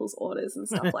taking people's orders and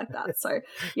stuff like that. So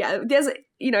yeah, there's,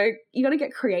 you got to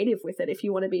get creative with it if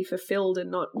you want to be fulfilled and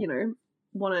not,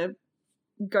 want to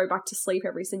go back to sleep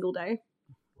every single day.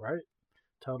 Right.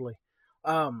 Totally.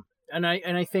 And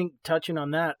I think touching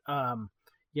on that,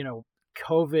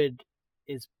 COVID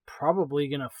is probably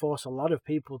going to force a lot of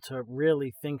people to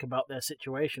really think about their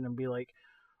situation and be like,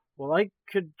 well, I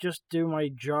could just do my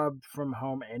job from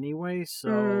home anyway,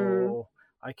 so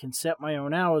I can set my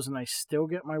own hours and I still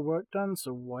get my work done,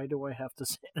 so why do I have to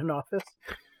sit in an office?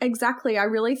 Exactly. I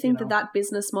really think that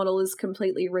business model is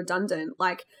completely redundant.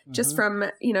 Like, just from,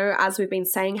 as we've been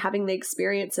saying, having the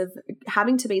experience of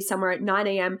having to be somewhere at 9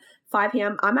 a.m., 5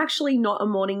 p.m., I'm actually not a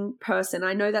morning person.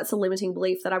 I know that's a limiting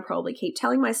belief that I probably keep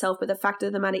telling myself, but the fact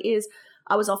of the matter is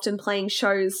I was often playing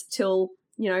shows till,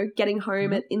 getting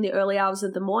home in the early hours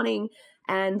of the morning.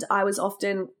 And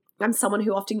I'm someone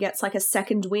who often gets like a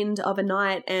second wind of a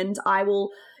night. And I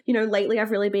will, lately I've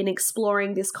really been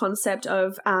exploring this concept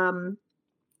of,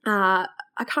 I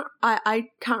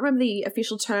can't remember the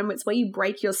official term. It's where you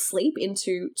break your sleep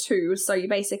into two. So you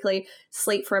basically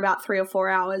sleep for about 3 or 4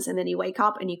 hours, and then you wake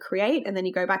up and you create, and then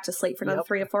you go back to sleep for another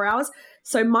 3 or 4 hours.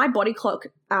 So my body clock,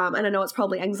 and I know it's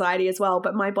probably anxiety as well,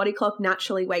 but my body clock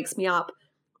naturally wakes me up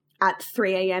at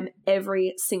 3 a.m.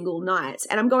 every single night.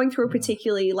 And I'm going through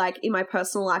particularly, like, in my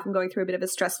personal life, I'm going through a bit of a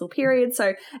stressful period.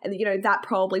 So, that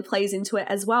probably plays into it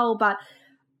as well. But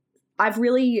I've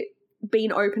really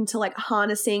been open to like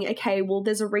harnessing, okay, well,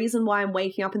 there's a reason why I'm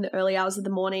waking up in the early hours of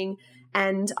the morning.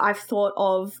 And I've thought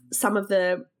of some of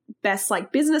the best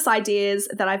like business ideas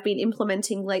that I've been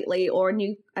implementing lately, or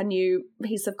a new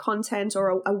piece of content,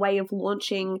 or a way of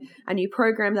launching a new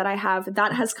program that I have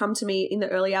that has come to me in the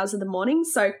early hours of the morning.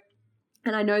 So,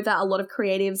 and I know that a lot of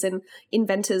creatives and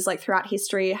inventors like throughout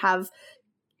history have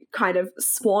kind of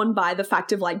sworn by the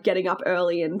fact of like getting up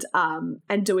early and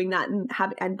doing that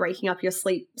and breaking up your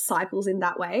sleep cycles in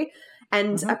that way.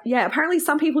 And apparently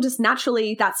some people just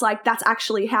naturally, that's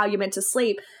actually how you're meant to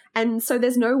sleep. And so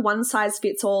there's no one size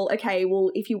fits all. Okay, well,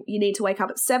 if you need to wake up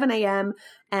at 7 a.m.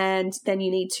 and then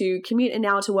you need to commute an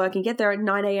hour to work and get there at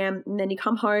 9 a.m. and then you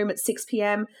come home at 6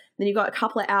 p.m. Then you've got a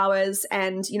couple of hours,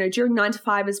 and, during 9 to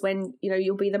 5 is when,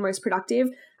 you'll be the most productive.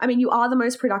 I mean, you are the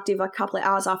most productive a couple of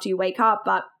hours after you wake up,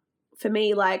 but for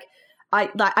me, like,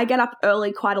 I get up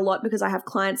early quite a lot because I have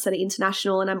clients that are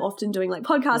international and I'm often doing like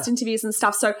podcast interviews and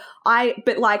stuff. So I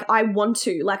want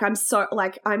to, like,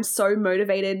 I'm so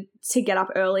motivated to get up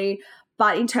early.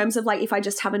 But in terms of like, if I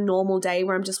just have a normal day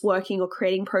where I'm just working or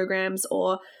creating programs,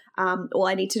 or all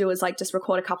I need to do is like just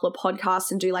record a couple of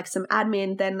podcasts and do like some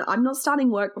admin, then I'm not starting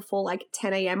work before like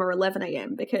 10 a.m. or 11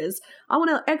 a.m. because I want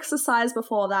to exercise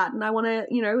before that. And I want to,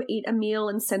 eat a meal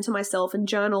and center myself and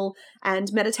journal and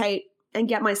meditate and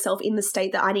get myself in the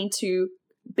state that I need to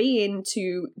be in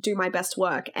to do my best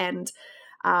work. And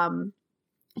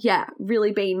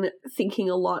really been thinking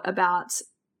a lot about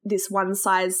this one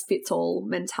size fits all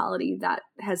mentality that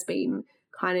has been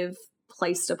kind of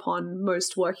placed upon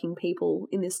most working people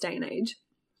in this day and age.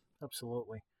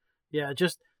 Absolutely. Yeah,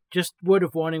 just word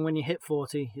of warning, when you hit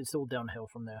 40, it's all downhill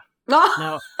from there.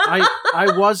 Now, I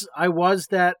was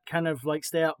that kind of like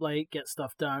stay up late, get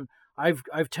stuff done.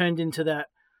 I've turned into that.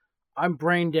 I'm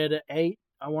brain dead at 8.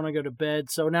 I want to go to bed.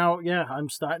 So now, I'm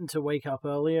starting to wake up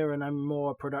earlier and I'm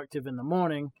more productive in the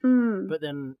morning. But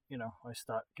then, I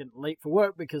start getting late for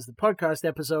work because the podcast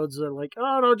episodes are like,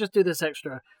 oh, no, just do this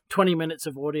extra 20 minutes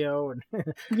of audio. And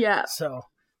So,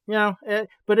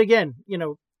 but again,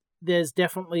 there's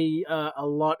definitely a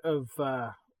lot of,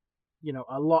 a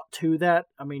lot to that.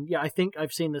 I mean, I think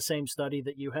I've seen the same study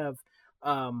that you have.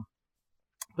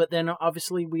 But then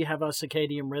obviously we have our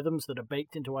circadian rhythms that are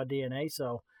baked into our DNA.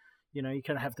 So, you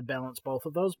kind of have to balance both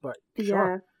of those. But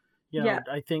sure,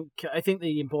 I think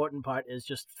the important part is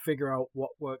just figure out what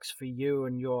works for you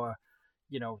and your,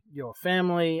 your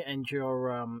family and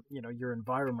your, your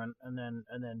environment, and then,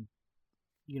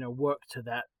 work to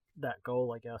that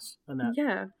goal, I guess, and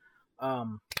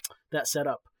that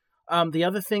setup. The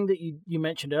other thing that you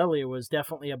mentioned earlier was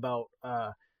definitely about,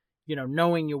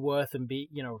 knowing your worth and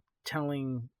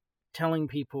telling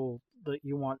people that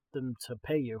you want them to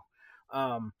pay you.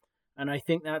 And I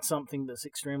think that's something that's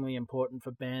extremely important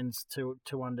for bands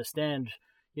to understand.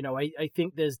 I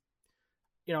think there's,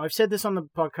 I've said this on the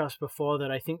podcast before,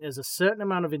 that I think there's a certain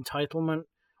amount of entitlement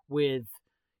with,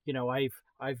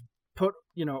 I've put,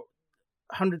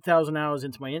 100,000 hours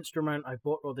into my instrument. I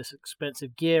bought all this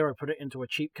expensive gear. I put it into a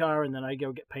cheap car, and then I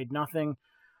go get paid nothing.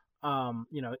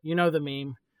 The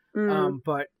meme.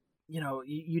 But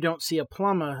you don't see a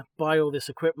plumber buy all this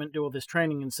equipment, do all this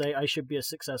training, and say, I should be a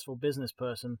successful business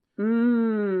person.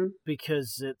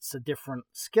 Because it's a different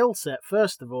skill set,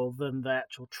 first of all, than the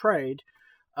actual trade.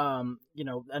 And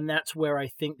that's where I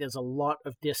think there's a lot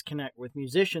of disconnect with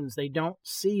musicians. They don't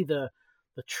see the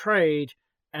trade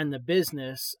and the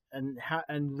business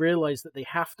and realize that they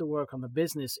have to work on the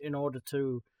business in order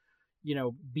to,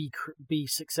 be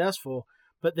successful.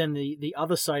 But then the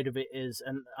other side of it is,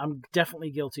 and I'm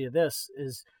definitely guilty of this,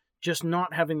 is just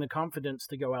not having the confidence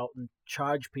to go out and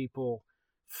charge people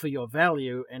for your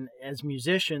value. And as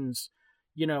musicians,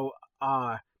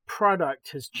 our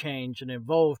product has changed and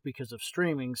evolved because of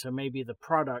streaming. So maybe the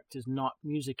product is not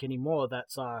music anymore.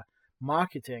 That's our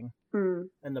marketing.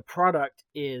 And the product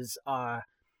is our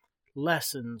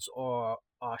lessons or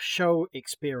our show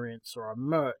experience or our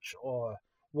merch or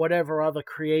whatever other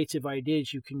creative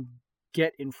ideas you can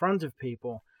get in front of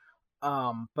people.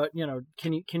 But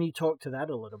can you talk to that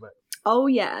a little bit? Oh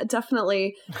yeah,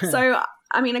 definitely. So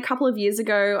I mean, a couple of years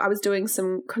ago I was doing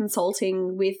some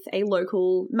consulting with a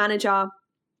local manager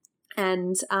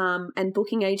and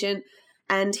booking agent,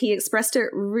 and he expressed it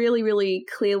really, really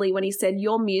clearly when he said,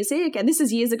 your music, and this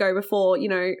is years ago before,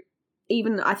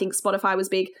 even I think Spotify was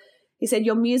big. He said,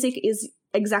 your music is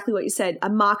exactly what you said, a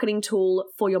marketing tool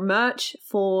for your merch,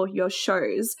 for your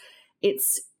shows.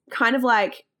 It's kind of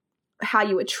like how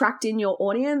you attract in your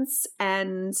audience.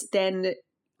 And then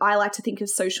I like to think of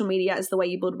social media as the way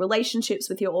you build relationships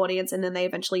with your audience, and then they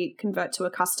eventually convert to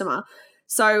a customer.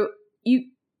 So you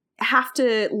have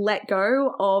to let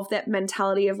go of that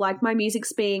mentality of like, my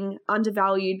music's being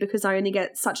undervalued because I only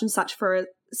get such and such for a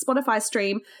Spotify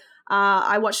stream.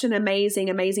 I watched an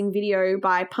amazing video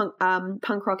by Punk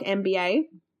Rock MBA.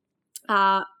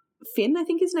 Finn, I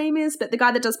think his name is, but the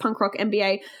guy that does Punk Rock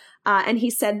MBA. And he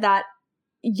said that,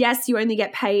 yes, you only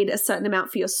get paid a certain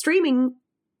amount for your streaming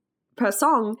per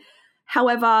song.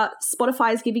 However,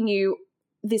 Spotify is giving you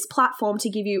this platform to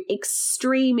give you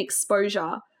extreme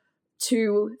exposure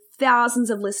to thousands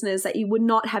of listeners that you would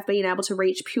not have been able to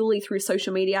reach purely through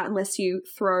social media unless you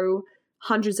throw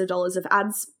hundreds of dollars of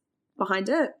ads behind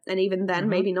it. And even then,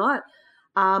 maybe not.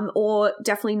 Or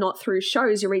definitely not through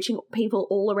shows. You're reaching people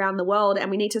all around the world,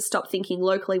 and we need to stop thinking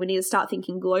locally. We need to start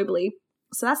thinking globally.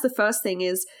 So that's the first thing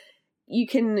is you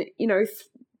can,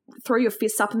 throw your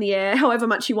fists up in the air however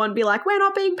much you want, be like, we're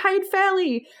not being paid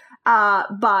fairly.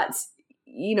 But,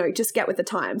 just get with the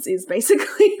times is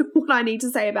basically what I need to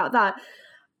say about that.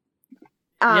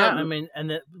 Yeah, I mean, and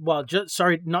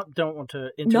don't want to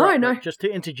interrupt. No. Just to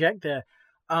interject there,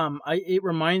 it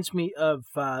reminds me of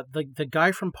the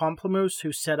guy from Pomplamoose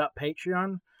who set up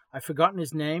Patreon. I've forgotten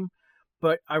his name,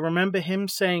 but I remember him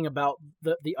saying about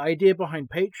the idea behind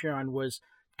Patreon was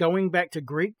going back to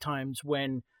Greek times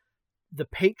when the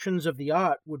patrons of the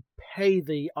art would pay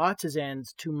the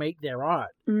artisans to make their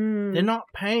art. They're not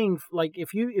paying, like,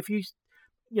 if you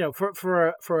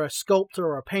for a sculptor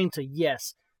or a painter,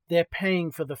 yes, they're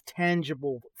paying for the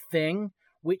tangible thing,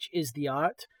 which is the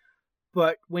art.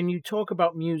 But when you talk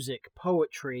about music,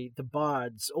 poetry, the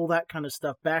bards, all that kind of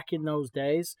stuff back in those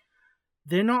days,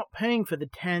 they're not paying for the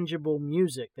tangible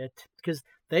music because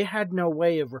they had no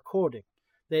way of recording.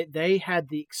 They had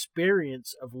the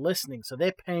experience of listening, so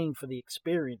they're paying for the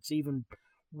experience even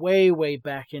way, way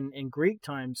back in Greek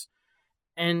times.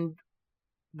 And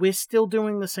we're still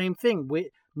doing the same thing.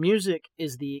 Music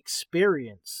is the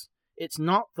experience. It's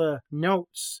not the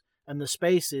notes and the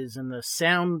spaces and the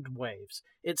sound waves.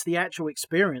 It's the actual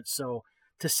experience. So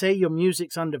to say your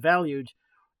music's undervalued,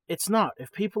 it's not.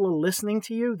 If people are listening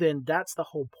to you, then that's the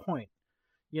whole point.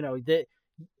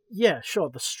 Yeah, sure,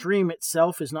 the stream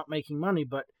itself is not making money,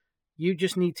 but you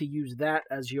just need to use that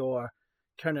as your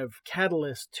kind of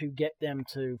catalyst to get them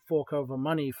to fork over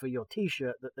money for your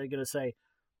t-shirt that they're going to say,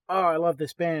 oh, I love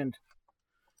this band,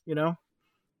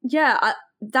 Yeah,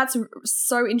 that's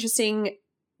so interesting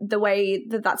the way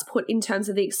that that's put in terms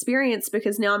of the experience,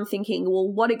 because now I'm thinking, well,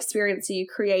 what experience are you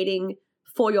creating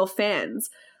for your fans?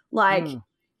 Like,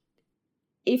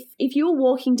 if you were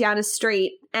walking down a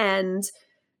street and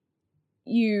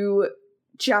you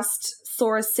just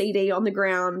saw a CD on the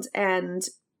ground and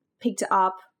picked it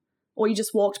up, or you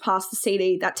just walked past the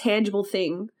CD, that tangible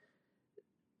thing,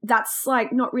 that's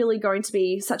like not really going to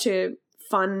be such a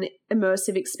fun,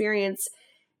 immersive experience.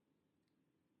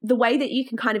 The way that you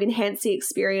can kind of enhance the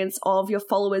experience of your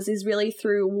followers is really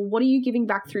through, well, what are you giving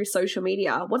back through social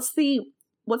media? What's the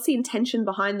intention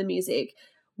behind the music?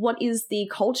 What is the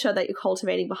culture that you're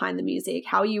cultivating behind the music?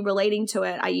 How are you relating to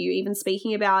it? Are you even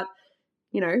speaking about,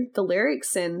 the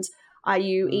lyrics? And are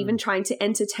you even trying to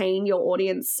entertain your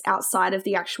audience outside of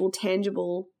the actual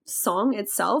tangible song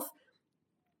itself?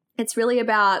 It's really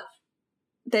about,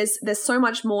 there's so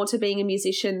much more to being a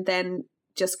musician than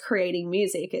just creating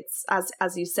music. It's,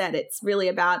 as you said, it's really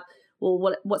about,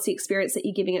 well, what's the experience that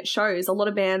you're giving at shows? A lot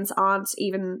of bands aren't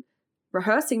even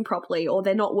rehearsing properly, or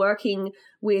they're not working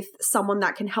with someone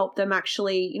that can help them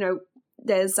actually,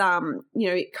 there's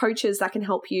coaches that can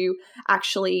help you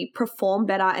actually perform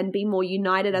better and be more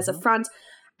united as a front.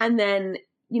 And then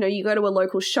you go to a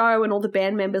local show and all the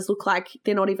band members look like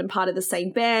they're not even part of the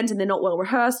same band and they're not well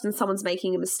rehearsed and someone's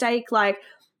making a mistake, like,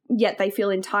 yet they feel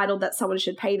entitled that someone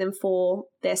should pay them for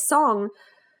their song.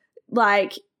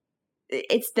 Like,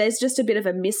 there's just a bit of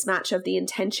a mismatch of the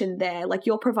intention there. Like,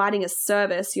 you're providing a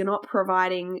service, you're not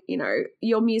providing,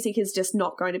 your music is just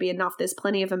not going to be enough. There's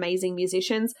plenty of amazing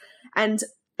musicians. And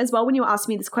as well, when you asked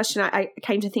me this question, I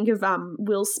came to think of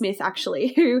Will Smith,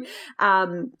 actually, who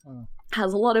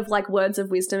has a lot of like words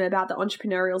of wisdom about the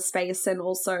entrepreneurial space, and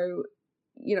also,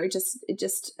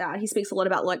 he speaks a lot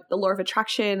about like the law of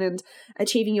attraction and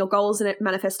achieving your goals and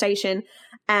manifestation.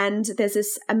 And there's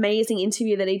this amazing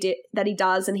interview that he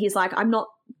does, and he's like, I'm not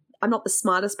the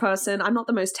smartest person, I'm not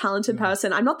the most talented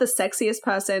person, I'm not the sexiest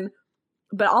person,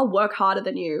 but I'll work harder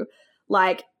than you.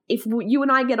 Like, if you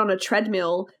and I get on a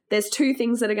treadmill, there's two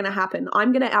things that are going to happen.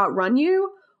 I'm going to outrun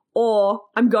you, or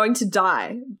I'm going to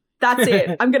die. That's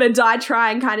it. I'm going to die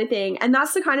trying, kind of thing. And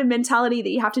that's the kind of mentality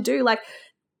that you have to do. Like,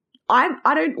 I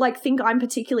don't like think I'm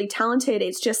particularly talented.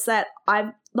 It's just that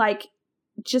I've like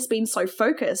just been so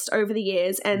focused over the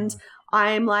years, and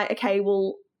I'm like, okay,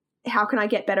 well, how can I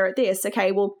get better at this?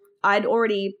 Okay, well, I'd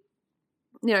already,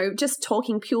 just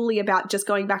talking purely about just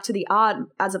going back to the art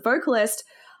as a vocalist,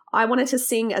 I wanted to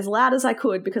sing as loud as I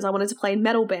could because I wanted to play in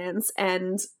metal bands,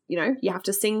 and, you have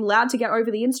to sing loud to get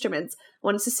over the instruments. I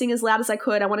wanted to sing as loud as I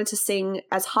could. I wanted to sing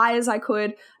as high as I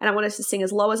could, and I wanted to sing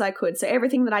as low as I could. So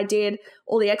everything that I did,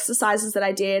 all the exercises that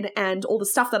I did, and all the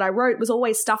stuff that I wrote was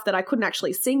always stuff that I couldn't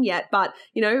actually sing yet. But,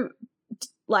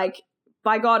 like,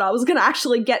 by God, I was going to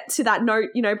actually get to that note,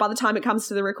 by the time it comes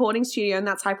to the recording studio, and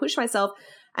that's how I pushed myself.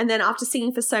 And then after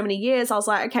singing for so many years, I was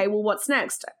like, okay, well, what's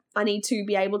next? I need to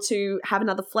be able to have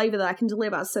another flavor that I can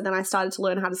deliver. So then I started to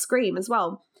learn how to scream as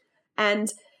well.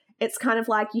 And it's kind of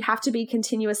like you have to be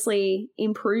continuously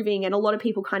improving. And a lot of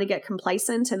people kind of get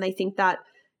complacent and they think that,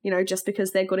 just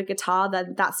because they're good at guitar,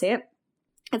 then that's it.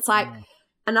 It's like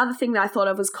another thing that I thought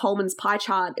of was Coleman's pie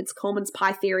chart. It's Coleman's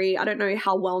pie theory. I don't know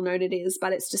how well known it is,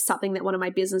 but it's just something that one of my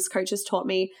business coaches taught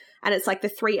me. And it's like the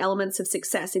 3 elements of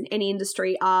success in any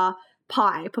industry are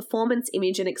pie: performance,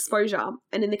 image, and exposure.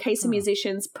 And in the case of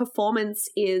musicians, performance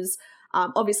is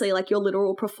obviously like your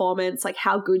literal performance, like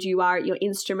how good you are at your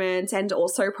instrument, and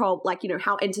also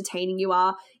how entertaining you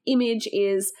are. Image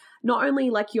is not only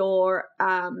like your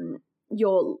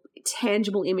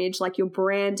tangible image, like your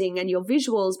branding and your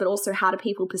visuals, but also how do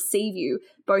people perceive you,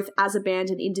 both as a band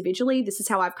and individually. This is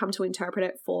how I've come to interpret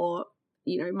it for,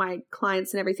 my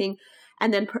clients and everything.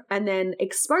 And then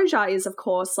exposure is, of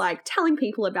course, like telling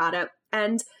people about it.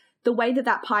 And the way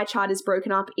that pie chart is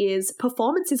broken up is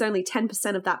performance is only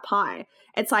 10% of that pie.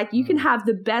 It's like you can have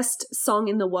the best song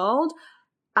in the world.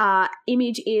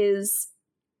 Image is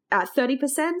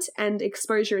 30% and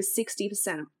exposure is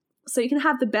 60%. So you can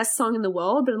have the best song in the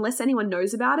world, but unless anyone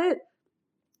knows about it,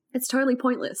 it's totally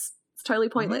pointless. It's totally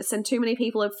pointless. And too many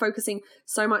people are focusing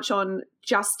so much on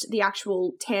just the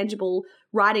actual tangible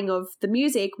writing of the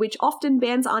music, which often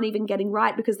bands aren't even getting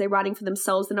right because they're writing for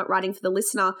themselves. They're not writing for the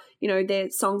listener. Their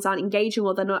songs aren't engaging,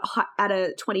 or they're not at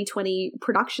a 2020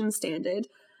 production standard.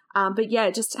 But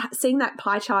yeah, just seeing that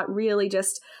pie chart really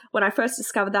just, when I first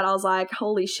discovered that, I was like,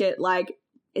 holy shit, like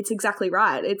it's exactly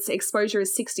right. It's exposure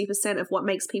is 60% of what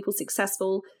makes people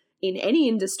successful in any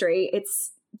industry.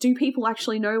 It's, do people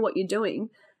actually know what you're doing?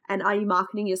 And are you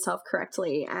marketing yourself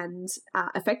correctly and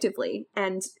effectively?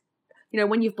 And,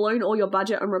 when you've blown all your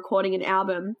budget on recording an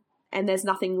album and there's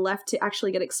nothing left to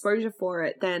actually get exposure for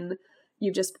it, then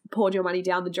you've just poured your money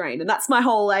down the drain. And that's my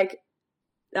whole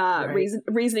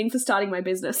reasoning for starting my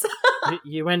business.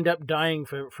 You end up dying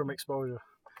from exposure.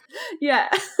 Yeah.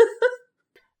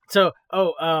 So,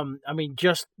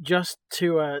 just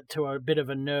to a bit of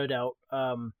a nerd out,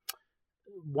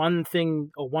 one thing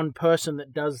or one person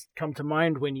that does come to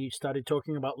mind when you started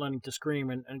talking about learning to scream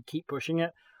and keep pushing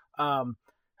it, are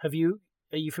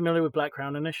you familiar with Black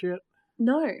Crown Initiate?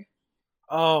 No.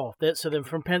 Oh, so then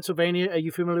from Pennsylvania, are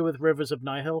you familiar with Rivers of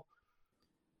Nihil?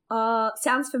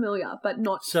 Sounds familiar, but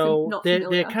not not familiar.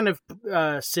 They're kind of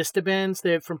sister bands.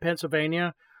 They're from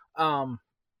Pennsylvania.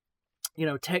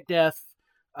 Tech death,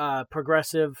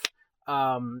 progressive.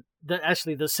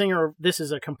 The singer, this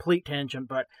is a complete tangent,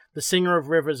 but the singer of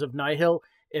Rivers of Nihil,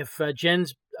 if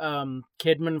Jens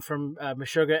Kidman from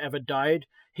Meshuggah ever died,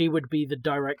 he would be the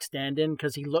direct stand-in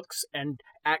because he looks and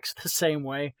acts the same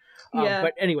way.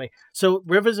 But anyway, so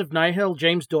Rivers of Nihil,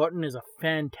 James Dorton is a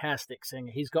fantastic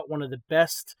singer. He's got one of the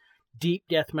best deep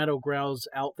death metal growls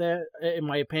out there, in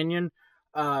my opinion.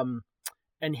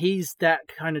 And he's that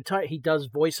kind of type. He does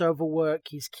voiceover work.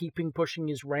 He's pushing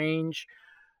his range.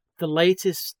 The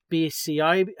latest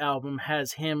BCI album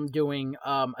has him doing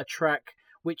a track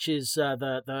which is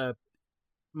the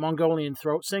Mongolian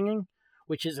throat singing,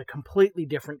 which is a completely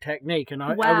different technique, and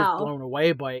I was blown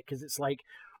away by it because it's like,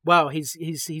 wow, he's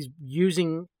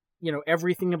using, you know,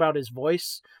 everything about his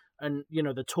voice and, you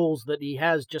know, the tools that he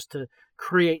has just to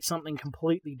create something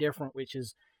completely different, which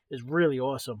is really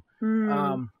awesome.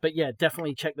 But yeah,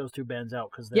 definitely check those two bands out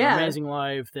because they're amazing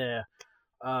live. They're,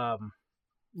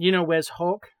 you know, Wes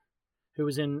Hawk, who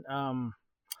was in,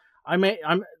 I'm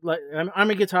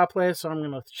a guitar player, so I'm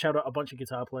gonna shout out a bunch of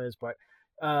guitar players, but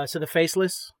so the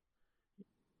Faceless.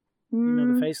 You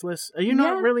know the Faceless? Are you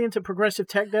not really into progressive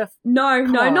tech death? No,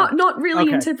 not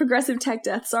really into progressive tech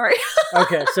death. Sorry.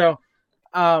 Okay, so,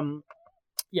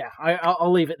 yeah,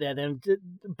 I'll leave it there then.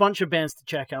 A bunch of bands to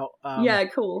check out. Yeah,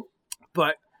 cool.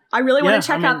 But I really want to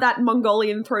check out that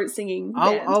Mongolian throat singing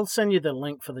band. I'll send you the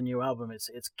link for the new album. It's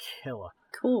killer.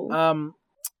 Cool.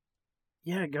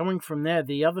 Yeah, going from there,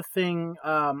 the other thing,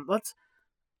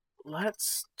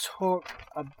 let's talk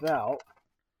about.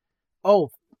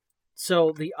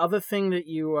 So the other thing that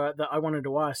that I wanted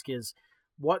to ask is,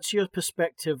 what's your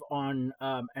perspective on,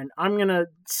 and I'm going to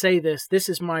say this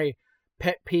is my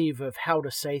pet peeve of how to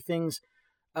say things,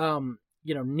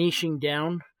 you know, niching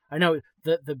down. I know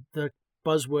that the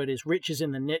buzzword is riches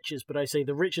in the niches, but I say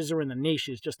the riches are in the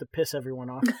niches just to piss everyone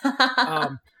off.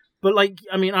 But like,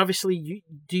 I mean, obviously,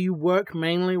 do you work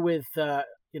mainly with,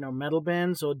 you know, metal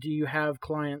bands, or do you have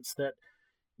clients that,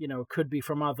 you know, could be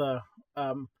from other,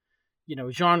 you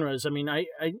know, genres? I mean, I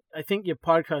think your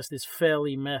podcast is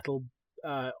fairly metal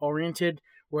oriented,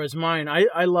 whereas mine,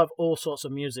 I love all sorts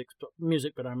of music,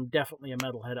 but I'm definitely a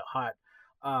metalhead at heart.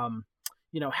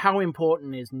 You know, how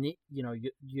important is you know,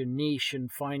 your niche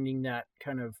and finding that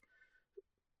kind of,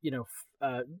 you know,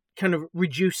 kind of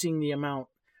reducing the amount,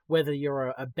 whether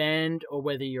you're a band or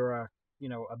whether you're a, you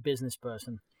know, a business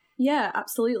person? Yeah,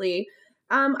 absolutely.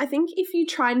 I think if you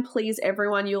try and please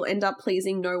everyone, you'll end up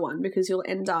pleasing no one, because you'll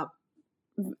end up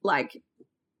like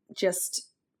just,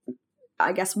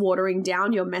 I guess, watering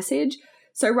down your message.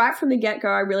 So right from the get-go,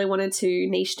 I really wanted to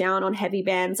niche down on heavy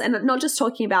bands, and not just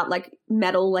talking about like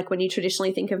metal, like when you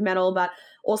traditionally think of metal, but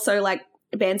also like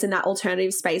bands in that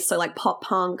alternative space. So like pop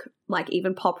punk, like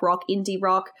even pop rock, indie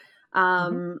rock,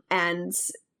 and,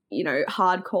 you know,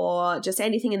 hardcore, just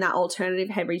anything in that alternative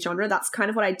heavy genre. That's kind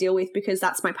of what I deal with because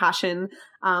that's my passion.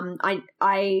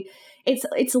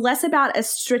 It's less about a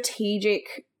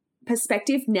strategic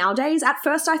perspective nowadays. At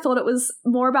first I thought it was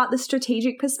more about the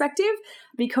strategic perspective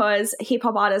because hip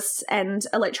hop artists and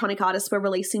electronic artists were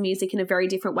releasing music in a very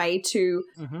different way to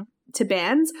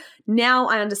bands. Now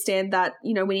I understand that,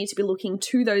 you know, we need to be looking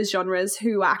to those genres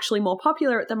who are actually more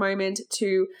popular at the moment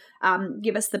to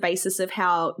give us the basis of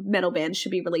how metal bands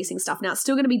should be releasing stuff. Now it's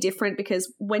still going to be different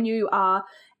because when you are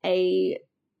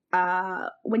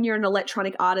when you're an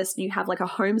electronic artist and you have like a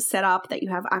home setup that you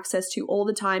have access to all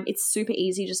the time, it's super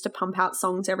easy just to pump out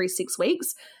songs every 6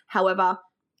 weeks. However,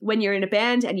 when you're in a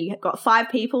band and you've got 5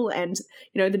 people and,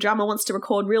 you know, the drummer wants to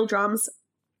record real drums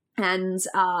and,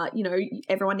 you know,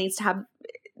 everyone needs to have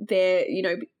their, you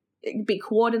know, be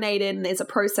coordinated, and there's a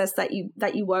process that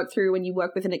you work through when you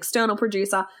work with an external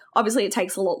producer. Obviously it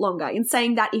takes a lot longer. In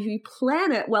saying that, if you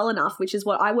plan it well enough, which is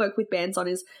what I work with bands on,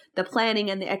 is the planning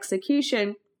and the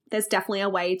execution, there's definitely a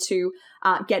way to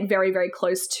get very, very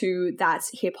close to that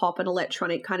hip hop and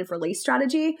electronic kind of release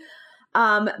strategy.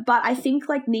 But I think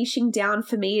like niching down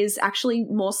for me is actually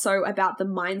more so about the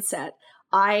mindset.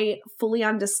 I fully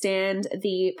understand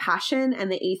the passion and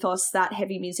the ethos that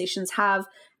heavy musicians have,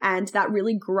 and that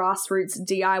really grassroots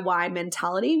DIY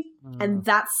mentality. And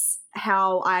that's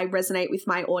how I resonate with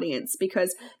my audience,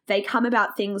 because they come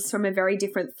about things from a very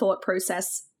different thought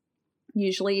process,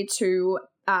 usually to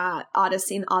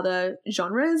artists in other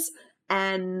genres.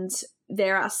 And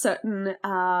there are certain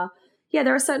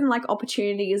like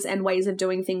opportunities and ways of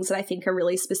doing things that I think are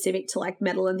really specific to like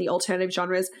metal and the alternative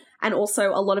genres. And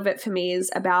also a lot of it for me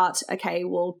is about, okay,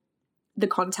 well, the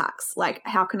contacts, like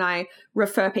how can I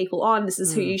refer people on? This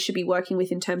is who you should be working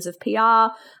with in terms of PR.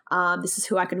 This is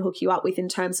who I can hook you up with in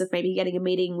terms of maybe getting a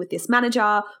meeting with this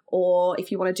manager, or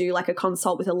if you want to do like a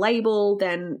consult with a label,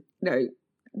 then, you know,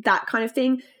 that kind of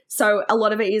thing. So a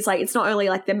lot of it is like, it's not only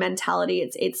like the mentality,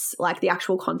 it's like the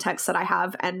actual context that I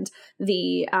have and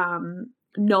the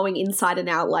knowing inside and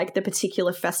out, like the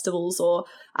particular festivals or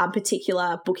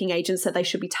particular booking agents that they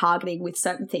should be targeting with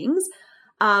certain things.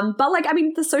 But like, I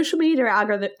mean, the social media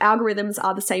algorithms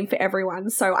are the same for everyone.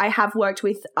 So I've worked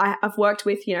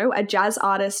with, you know, a jazz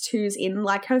artist who's in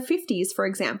like her 50s, for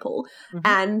example,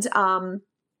 and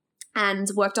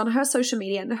worked on her social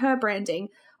media and her branding.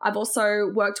 I've also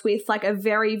worked with like a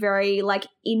very, very like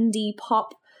indie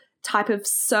pop type of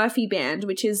surfy band,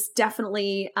 which is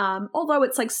definitely, although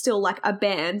it's like still like a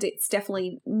band, it's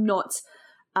definitely not,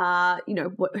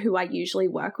 who I usually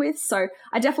work with. So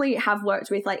I definitely have worked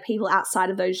with like people outside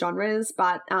of those genres,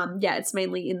 but it's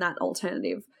mainly in that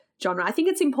alternative genre. I think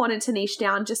it's important to niche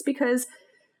down just because,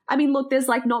 I mean, look, there's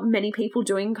like not many people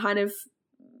doing kind of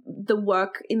the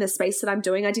work in the space that I'm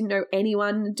doing. I didn't know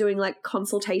anyone doing like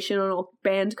consultation or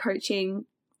band coaching,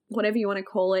 whatever you want to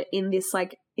call it, in this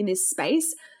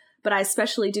space. But I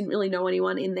especially didn't really know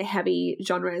anyone in the heavy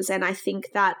genres. And I think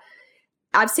that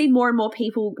I've seen more and more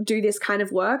people do this kind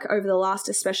of work over the last,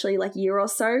 especially like year or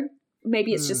so.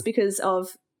 Maybe it's just because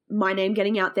of my name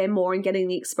getting out there more and getting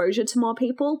the exposure to more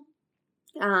people.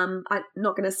 I'm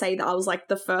not going to say that I was like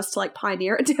the first to like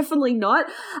pioneer it, definitely not.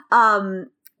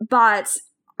 But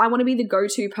I want to be the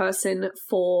go-to person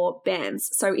for bands.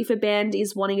 So if a band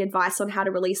is wanting advice on how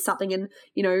to release something and,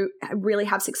 really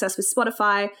have success with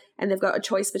Spotify, and they've got a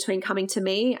choice between coming to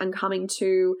me and coming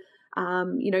to,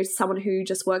 someone who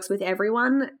just works with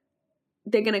everyone,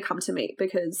 they're going to come to me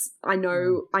because I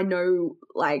know,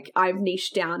 like I've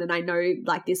niched down and I know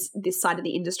like this side of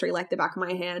the industry like the back of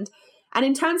my hand. And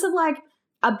in terms of like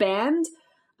a band,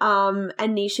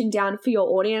 and niching down for your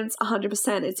audience,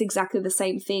 100%, it's exactly the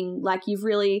same thing. Like you've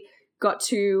really got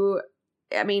to,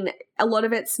 I mean, a lot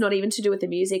of it's not even to do with the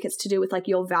music. It's to do with like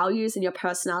your values and your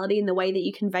personality and the way that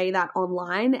you convey that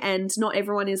online. And not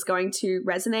everyone is going to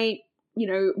resonate.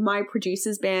 My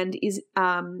producer's band is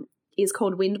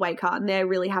called Wind Waker, and they're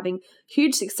really having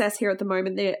huge success here at the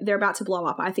moment. They're about to blow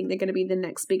up. I think they're going to be the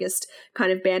next biggest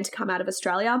kind of band to come out of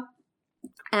Australia.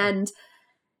 And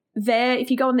if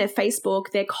you go on their Facebook,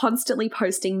 they're constantly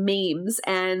posting memes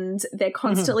and they're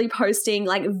constantly posting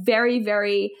like very,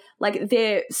 very, like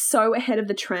they're so ahead of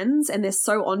the trends and they're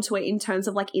so onto it in terms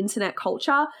of like internet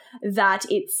culture that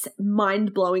it's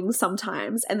mind blowing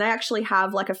sometimes. And they actually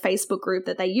have like a Facebook group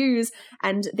that they use,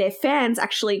 and their fans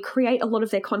actually create a lot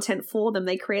of their content for them.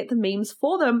 They create the memes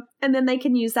for them, and then they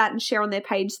can use that and share on their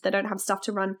page so they don't have stuff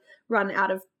to run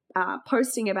out of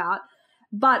posting about.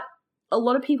 But a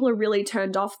lot of people are really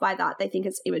turned off by that. They think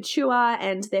it's immature,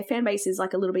 and their fan base is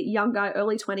like a little bit younger,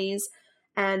 early 20s,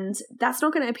 and that's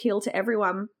not going to appeal to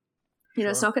everyone. Sure.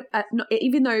 It's not going to,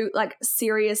 even though like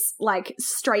serious, like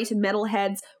straight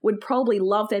metalheads would probably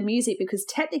love their music because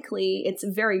technically it's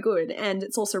very good and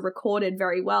it's also recorded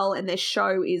very well and their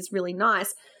show is really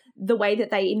nice. The way that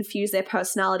they infuse their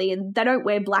personality, and they don't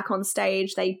wear black on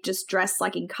stage. They just dress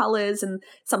like in colors and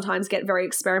sometimes get very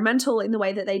experimental in the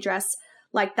way that they dress.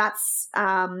 Like that's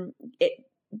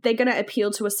they're going to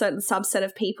appeal to a certain subset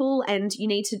of people, and you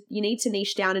need to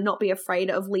niche down and not be afraid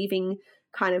of leaving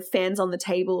kind of fans on the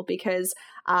table, because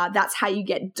that's how you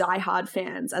get diehard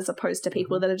fans, as opposed to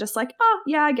people that are just like, oh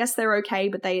yeah, I guess they're okay,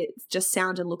 but they just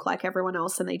sound and look like everyone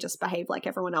else and they just behave like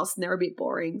everyone else and they're a bit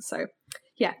boring. So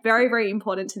yeah, very, very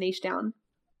important to niche down.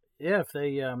 Yeah,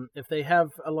 if they have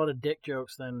a lot of dick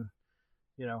jokes, then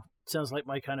sounds like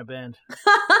my kind of band.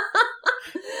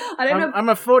 I don't know. I'm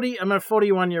a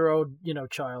 41-year-old,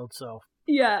 child, so.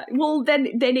 Yeah. Well, then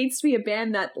there needs to be a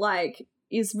band that like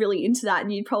is really into that,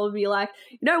 and you'd probably be like,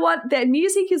 you know what? Their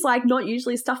music is like not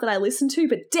usually stuff that I listen to,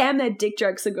 but damn, their dick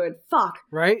jokes are good. Fuck.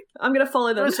 Right? I'm going to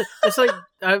follow them. It's like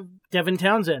Devin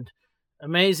Townsend.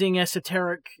 Amazing,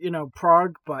 esoteric,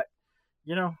 prog, but,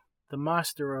 the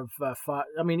master of fart.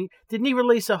 I mean, didn't he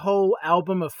release a whole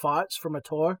album of farts from a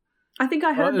tour? I think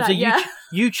I heard that, yeah. It was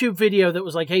a YouTube video that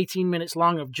was like 18 minutes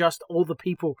long of just all the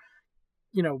people,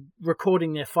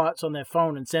 recording their farts on their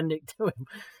phone and sending it to him.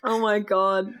 Oh my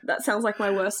God. That sounds like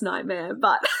my worst nightmare,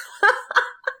 but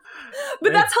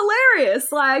that's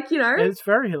hilarious. Like, It's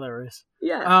very hilarious.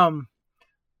 Yeah.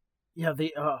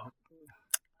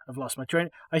 I've lost my train.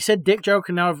 I said dick joke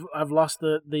and now I've lost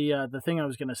the thing I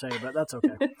was going to say, but that's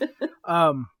okay.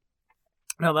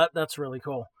 No, that's really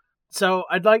cool. So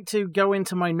I'd like to go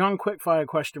into my non-quickfire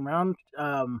question round,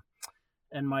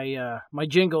 and my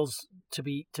jingles to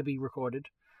be recorded.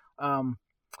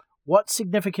 What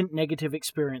significant negative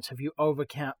experience have you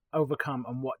overcome,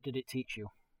 and what did it teach you?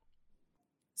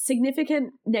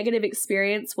 Significant negative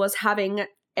experience was having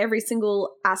every single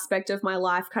aspect of my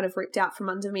life kind of ripped out from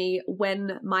under me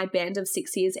when my band of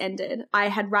 6 years ended. I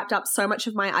had wrapped up so much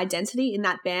of my identity in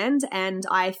that band, and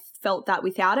I felt that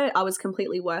without it, I was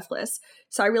completely worthless.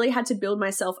 So I really had to build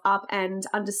myself up and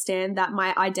understand that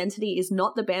my identity is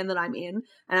not the band that I'm in,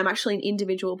 and I'm actually an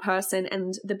individual person,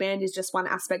 and the band is just one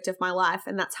aspect of my life,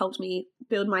 and that's helped me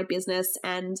build my business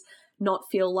and not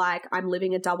feel like I'm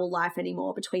living a double life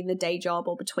anymore between the day job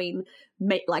or between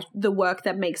like the work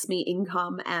that makes me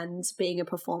income and being a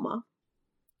performer.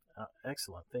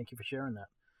 Excellent. Thank you for sharing that.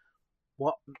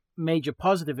 what major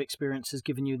positive experience has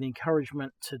given you the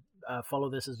encouragement to follow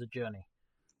this as a journey?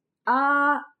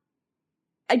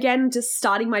 Again, just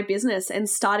starting my business and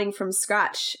starting from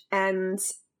scratch. And,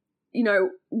 you know,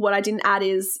 what I didn't add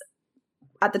is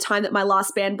at the time that my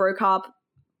last band broke up,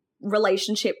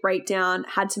 relationship breakdown,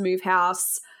 had to move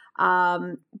house,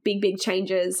 big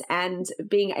changes, and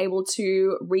being able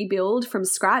to rebuild from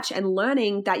scratch and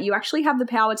learning that you actually have the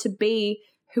power to be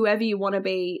whoever you want to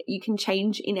be. You can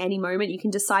change in any moment. You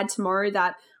can decide tomorrow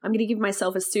that I'm going to give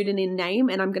myself a pseudonym name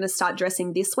and I'm going to start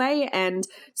dressing this way. And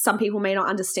some people may not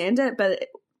understand it, but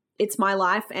it's my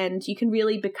life, and you can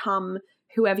really become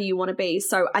whoever you want to be.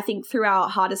 So I think through our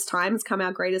hardest times come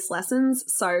our greatest lessons.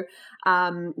 So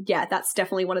yeah, that's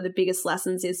definitely one of the biggest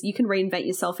lessons, is you can reinvent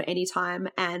yourself at any time,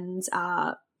 and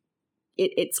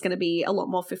it's going to be a lot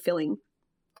more fulfilling.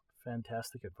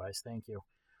 Fantastic advice. Thank you.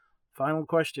 Final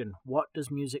question. What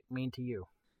does music mean to you?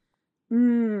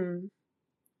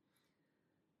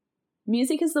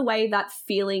 Music is the way that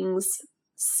feelings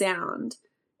sound.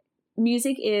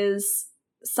 Music is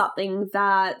something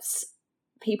that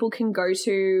people can go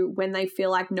to when they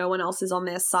feel like no one else is on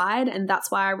their side. And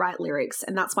that's why I write lyrics.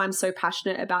 And that's why I'm so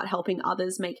passionate about helping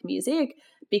others make music,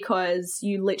 because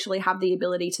you literally have the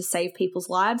ability to save people's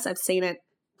lives. I've seen it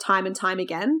time and time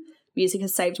again. Music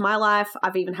has saved my life.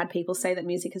 I've even had people say that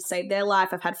music has saved their life.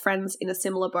 I've had friends in a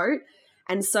similar boat.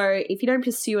 And so if you don't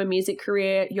pursue a music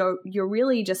career, you're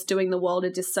really just doing the world a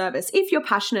disservice. If you're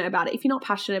passionate about it, if you're not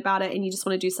passionate about it and you just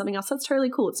want to do something else, that's totally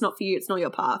cool. It's not for you. It's not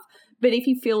your path. But if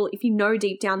you know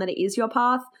deep down that it is your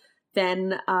path,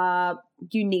 then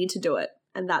you need to do it.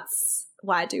 And that's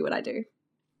why I do what I do.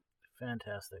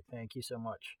 Fantastic. Thank you so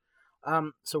much.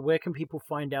 So where can people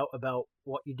find out about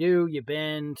what you do, your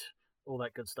band, all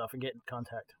that good stuff, and get in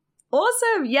contact?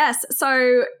 Awesome. Yes.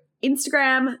 So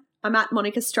Instagram, I'm at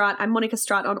Monica Strutt. I'm Monica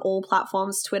Strutt on all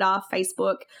platforms, Twitter,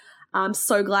 Facebook. I'm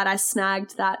so glad I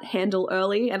snagged that handle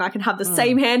early and I can have the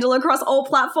same handle across all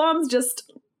platforms,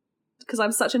 just because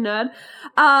I'm such a nerd.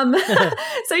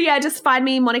 So yeah, just find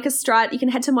me, Monica Strutt. You can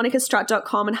head to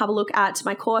monicastrutt.com and have a look at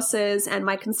my courses and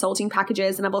my consulting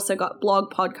packages. And I've also got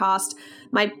blog, podcast.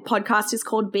 My podcast is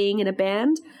called Being in a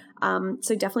Band.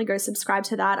 So definitely go subscribe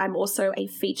to that. I'm also a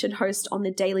featured host on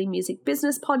the Daily Music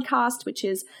Business podcast, which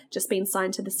is just been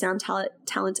signed to the Sound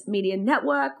Talent Media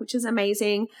Network, which is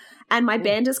amazing. And my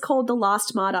band is called The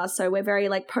Last Martyr. So we're very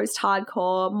like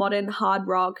post-hardcore, modern hard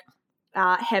rock,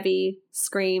 heavy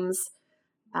screams,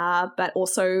 but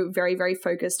also very, very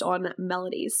focused on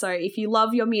melodies. So if you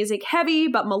love your music heavy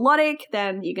but melodic,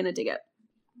 then you're going to dig it.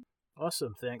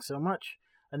 Awesome. Thanks so much.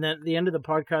 And then at the end of the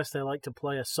podcast, I like to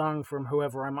play a song from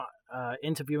whoever I'm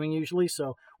interviewing usually.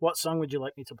 So what song would you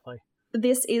like me to play?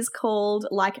 This is called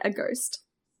Like a Ghost.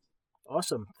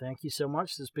 Awesome. Thank you so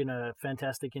much. This has been a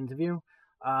fantastic interview.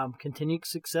 Continued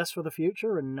success for the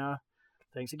future, and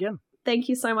thanks again. Thank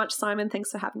you so much, Simon.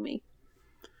 Thanks for having me.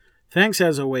 Thanks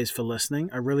as always for listening.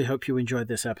 I really hope you enjoyed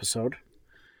this episode.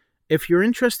 If you're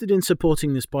interested in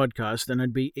supporting this podcast, then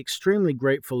I'd be extremely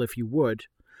grateful if you would.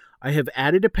 I have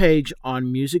added a page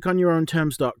on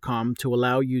musiconyourownterms.com to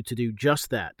allow you to do just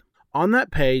that. On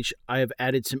that page, I have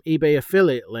added some eBay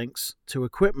affiliate links to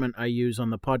equipment I use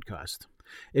on the podcast.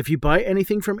 If you buy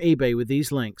anything from eBay with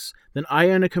these links, then I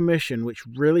earn a commission, which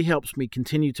really helps me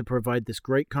continue to provide this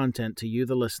great content to you,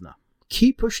 the listener.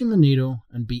 Keep pushing the needle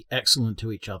and be excellent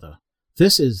to each other.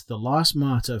 This is The Last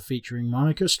Martyr featuring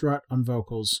Monica Strutt on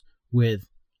vocals with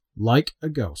Like a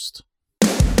Ghost.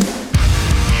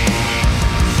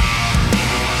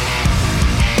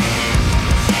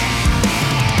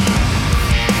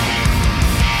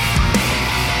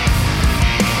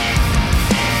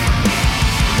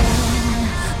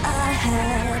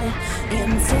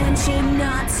 Intention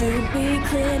not to be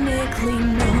clinically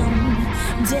numb,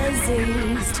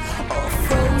 diseased, or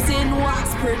frozen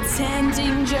whilst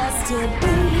pretending just to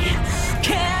be.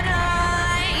 Can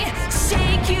I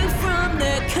shake you from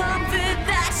the comfort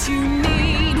that you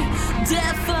need?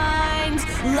 Defined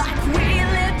like we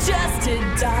live just to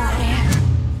die.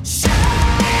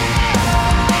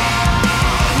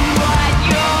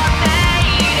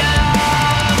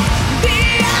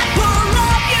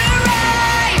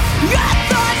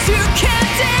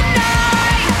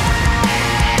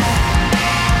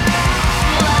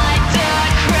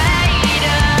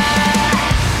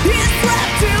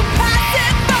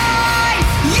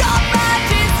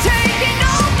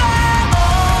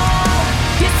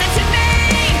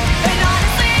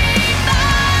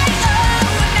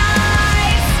 Now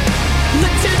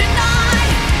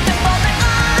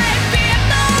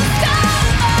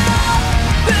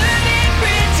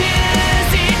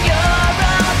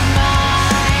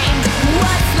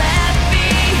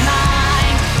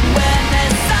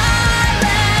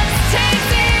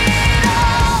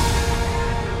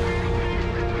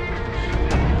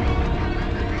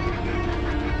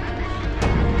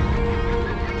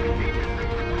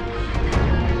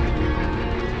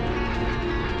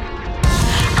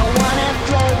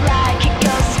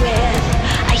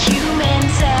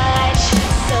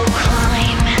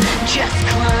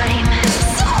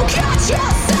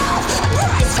just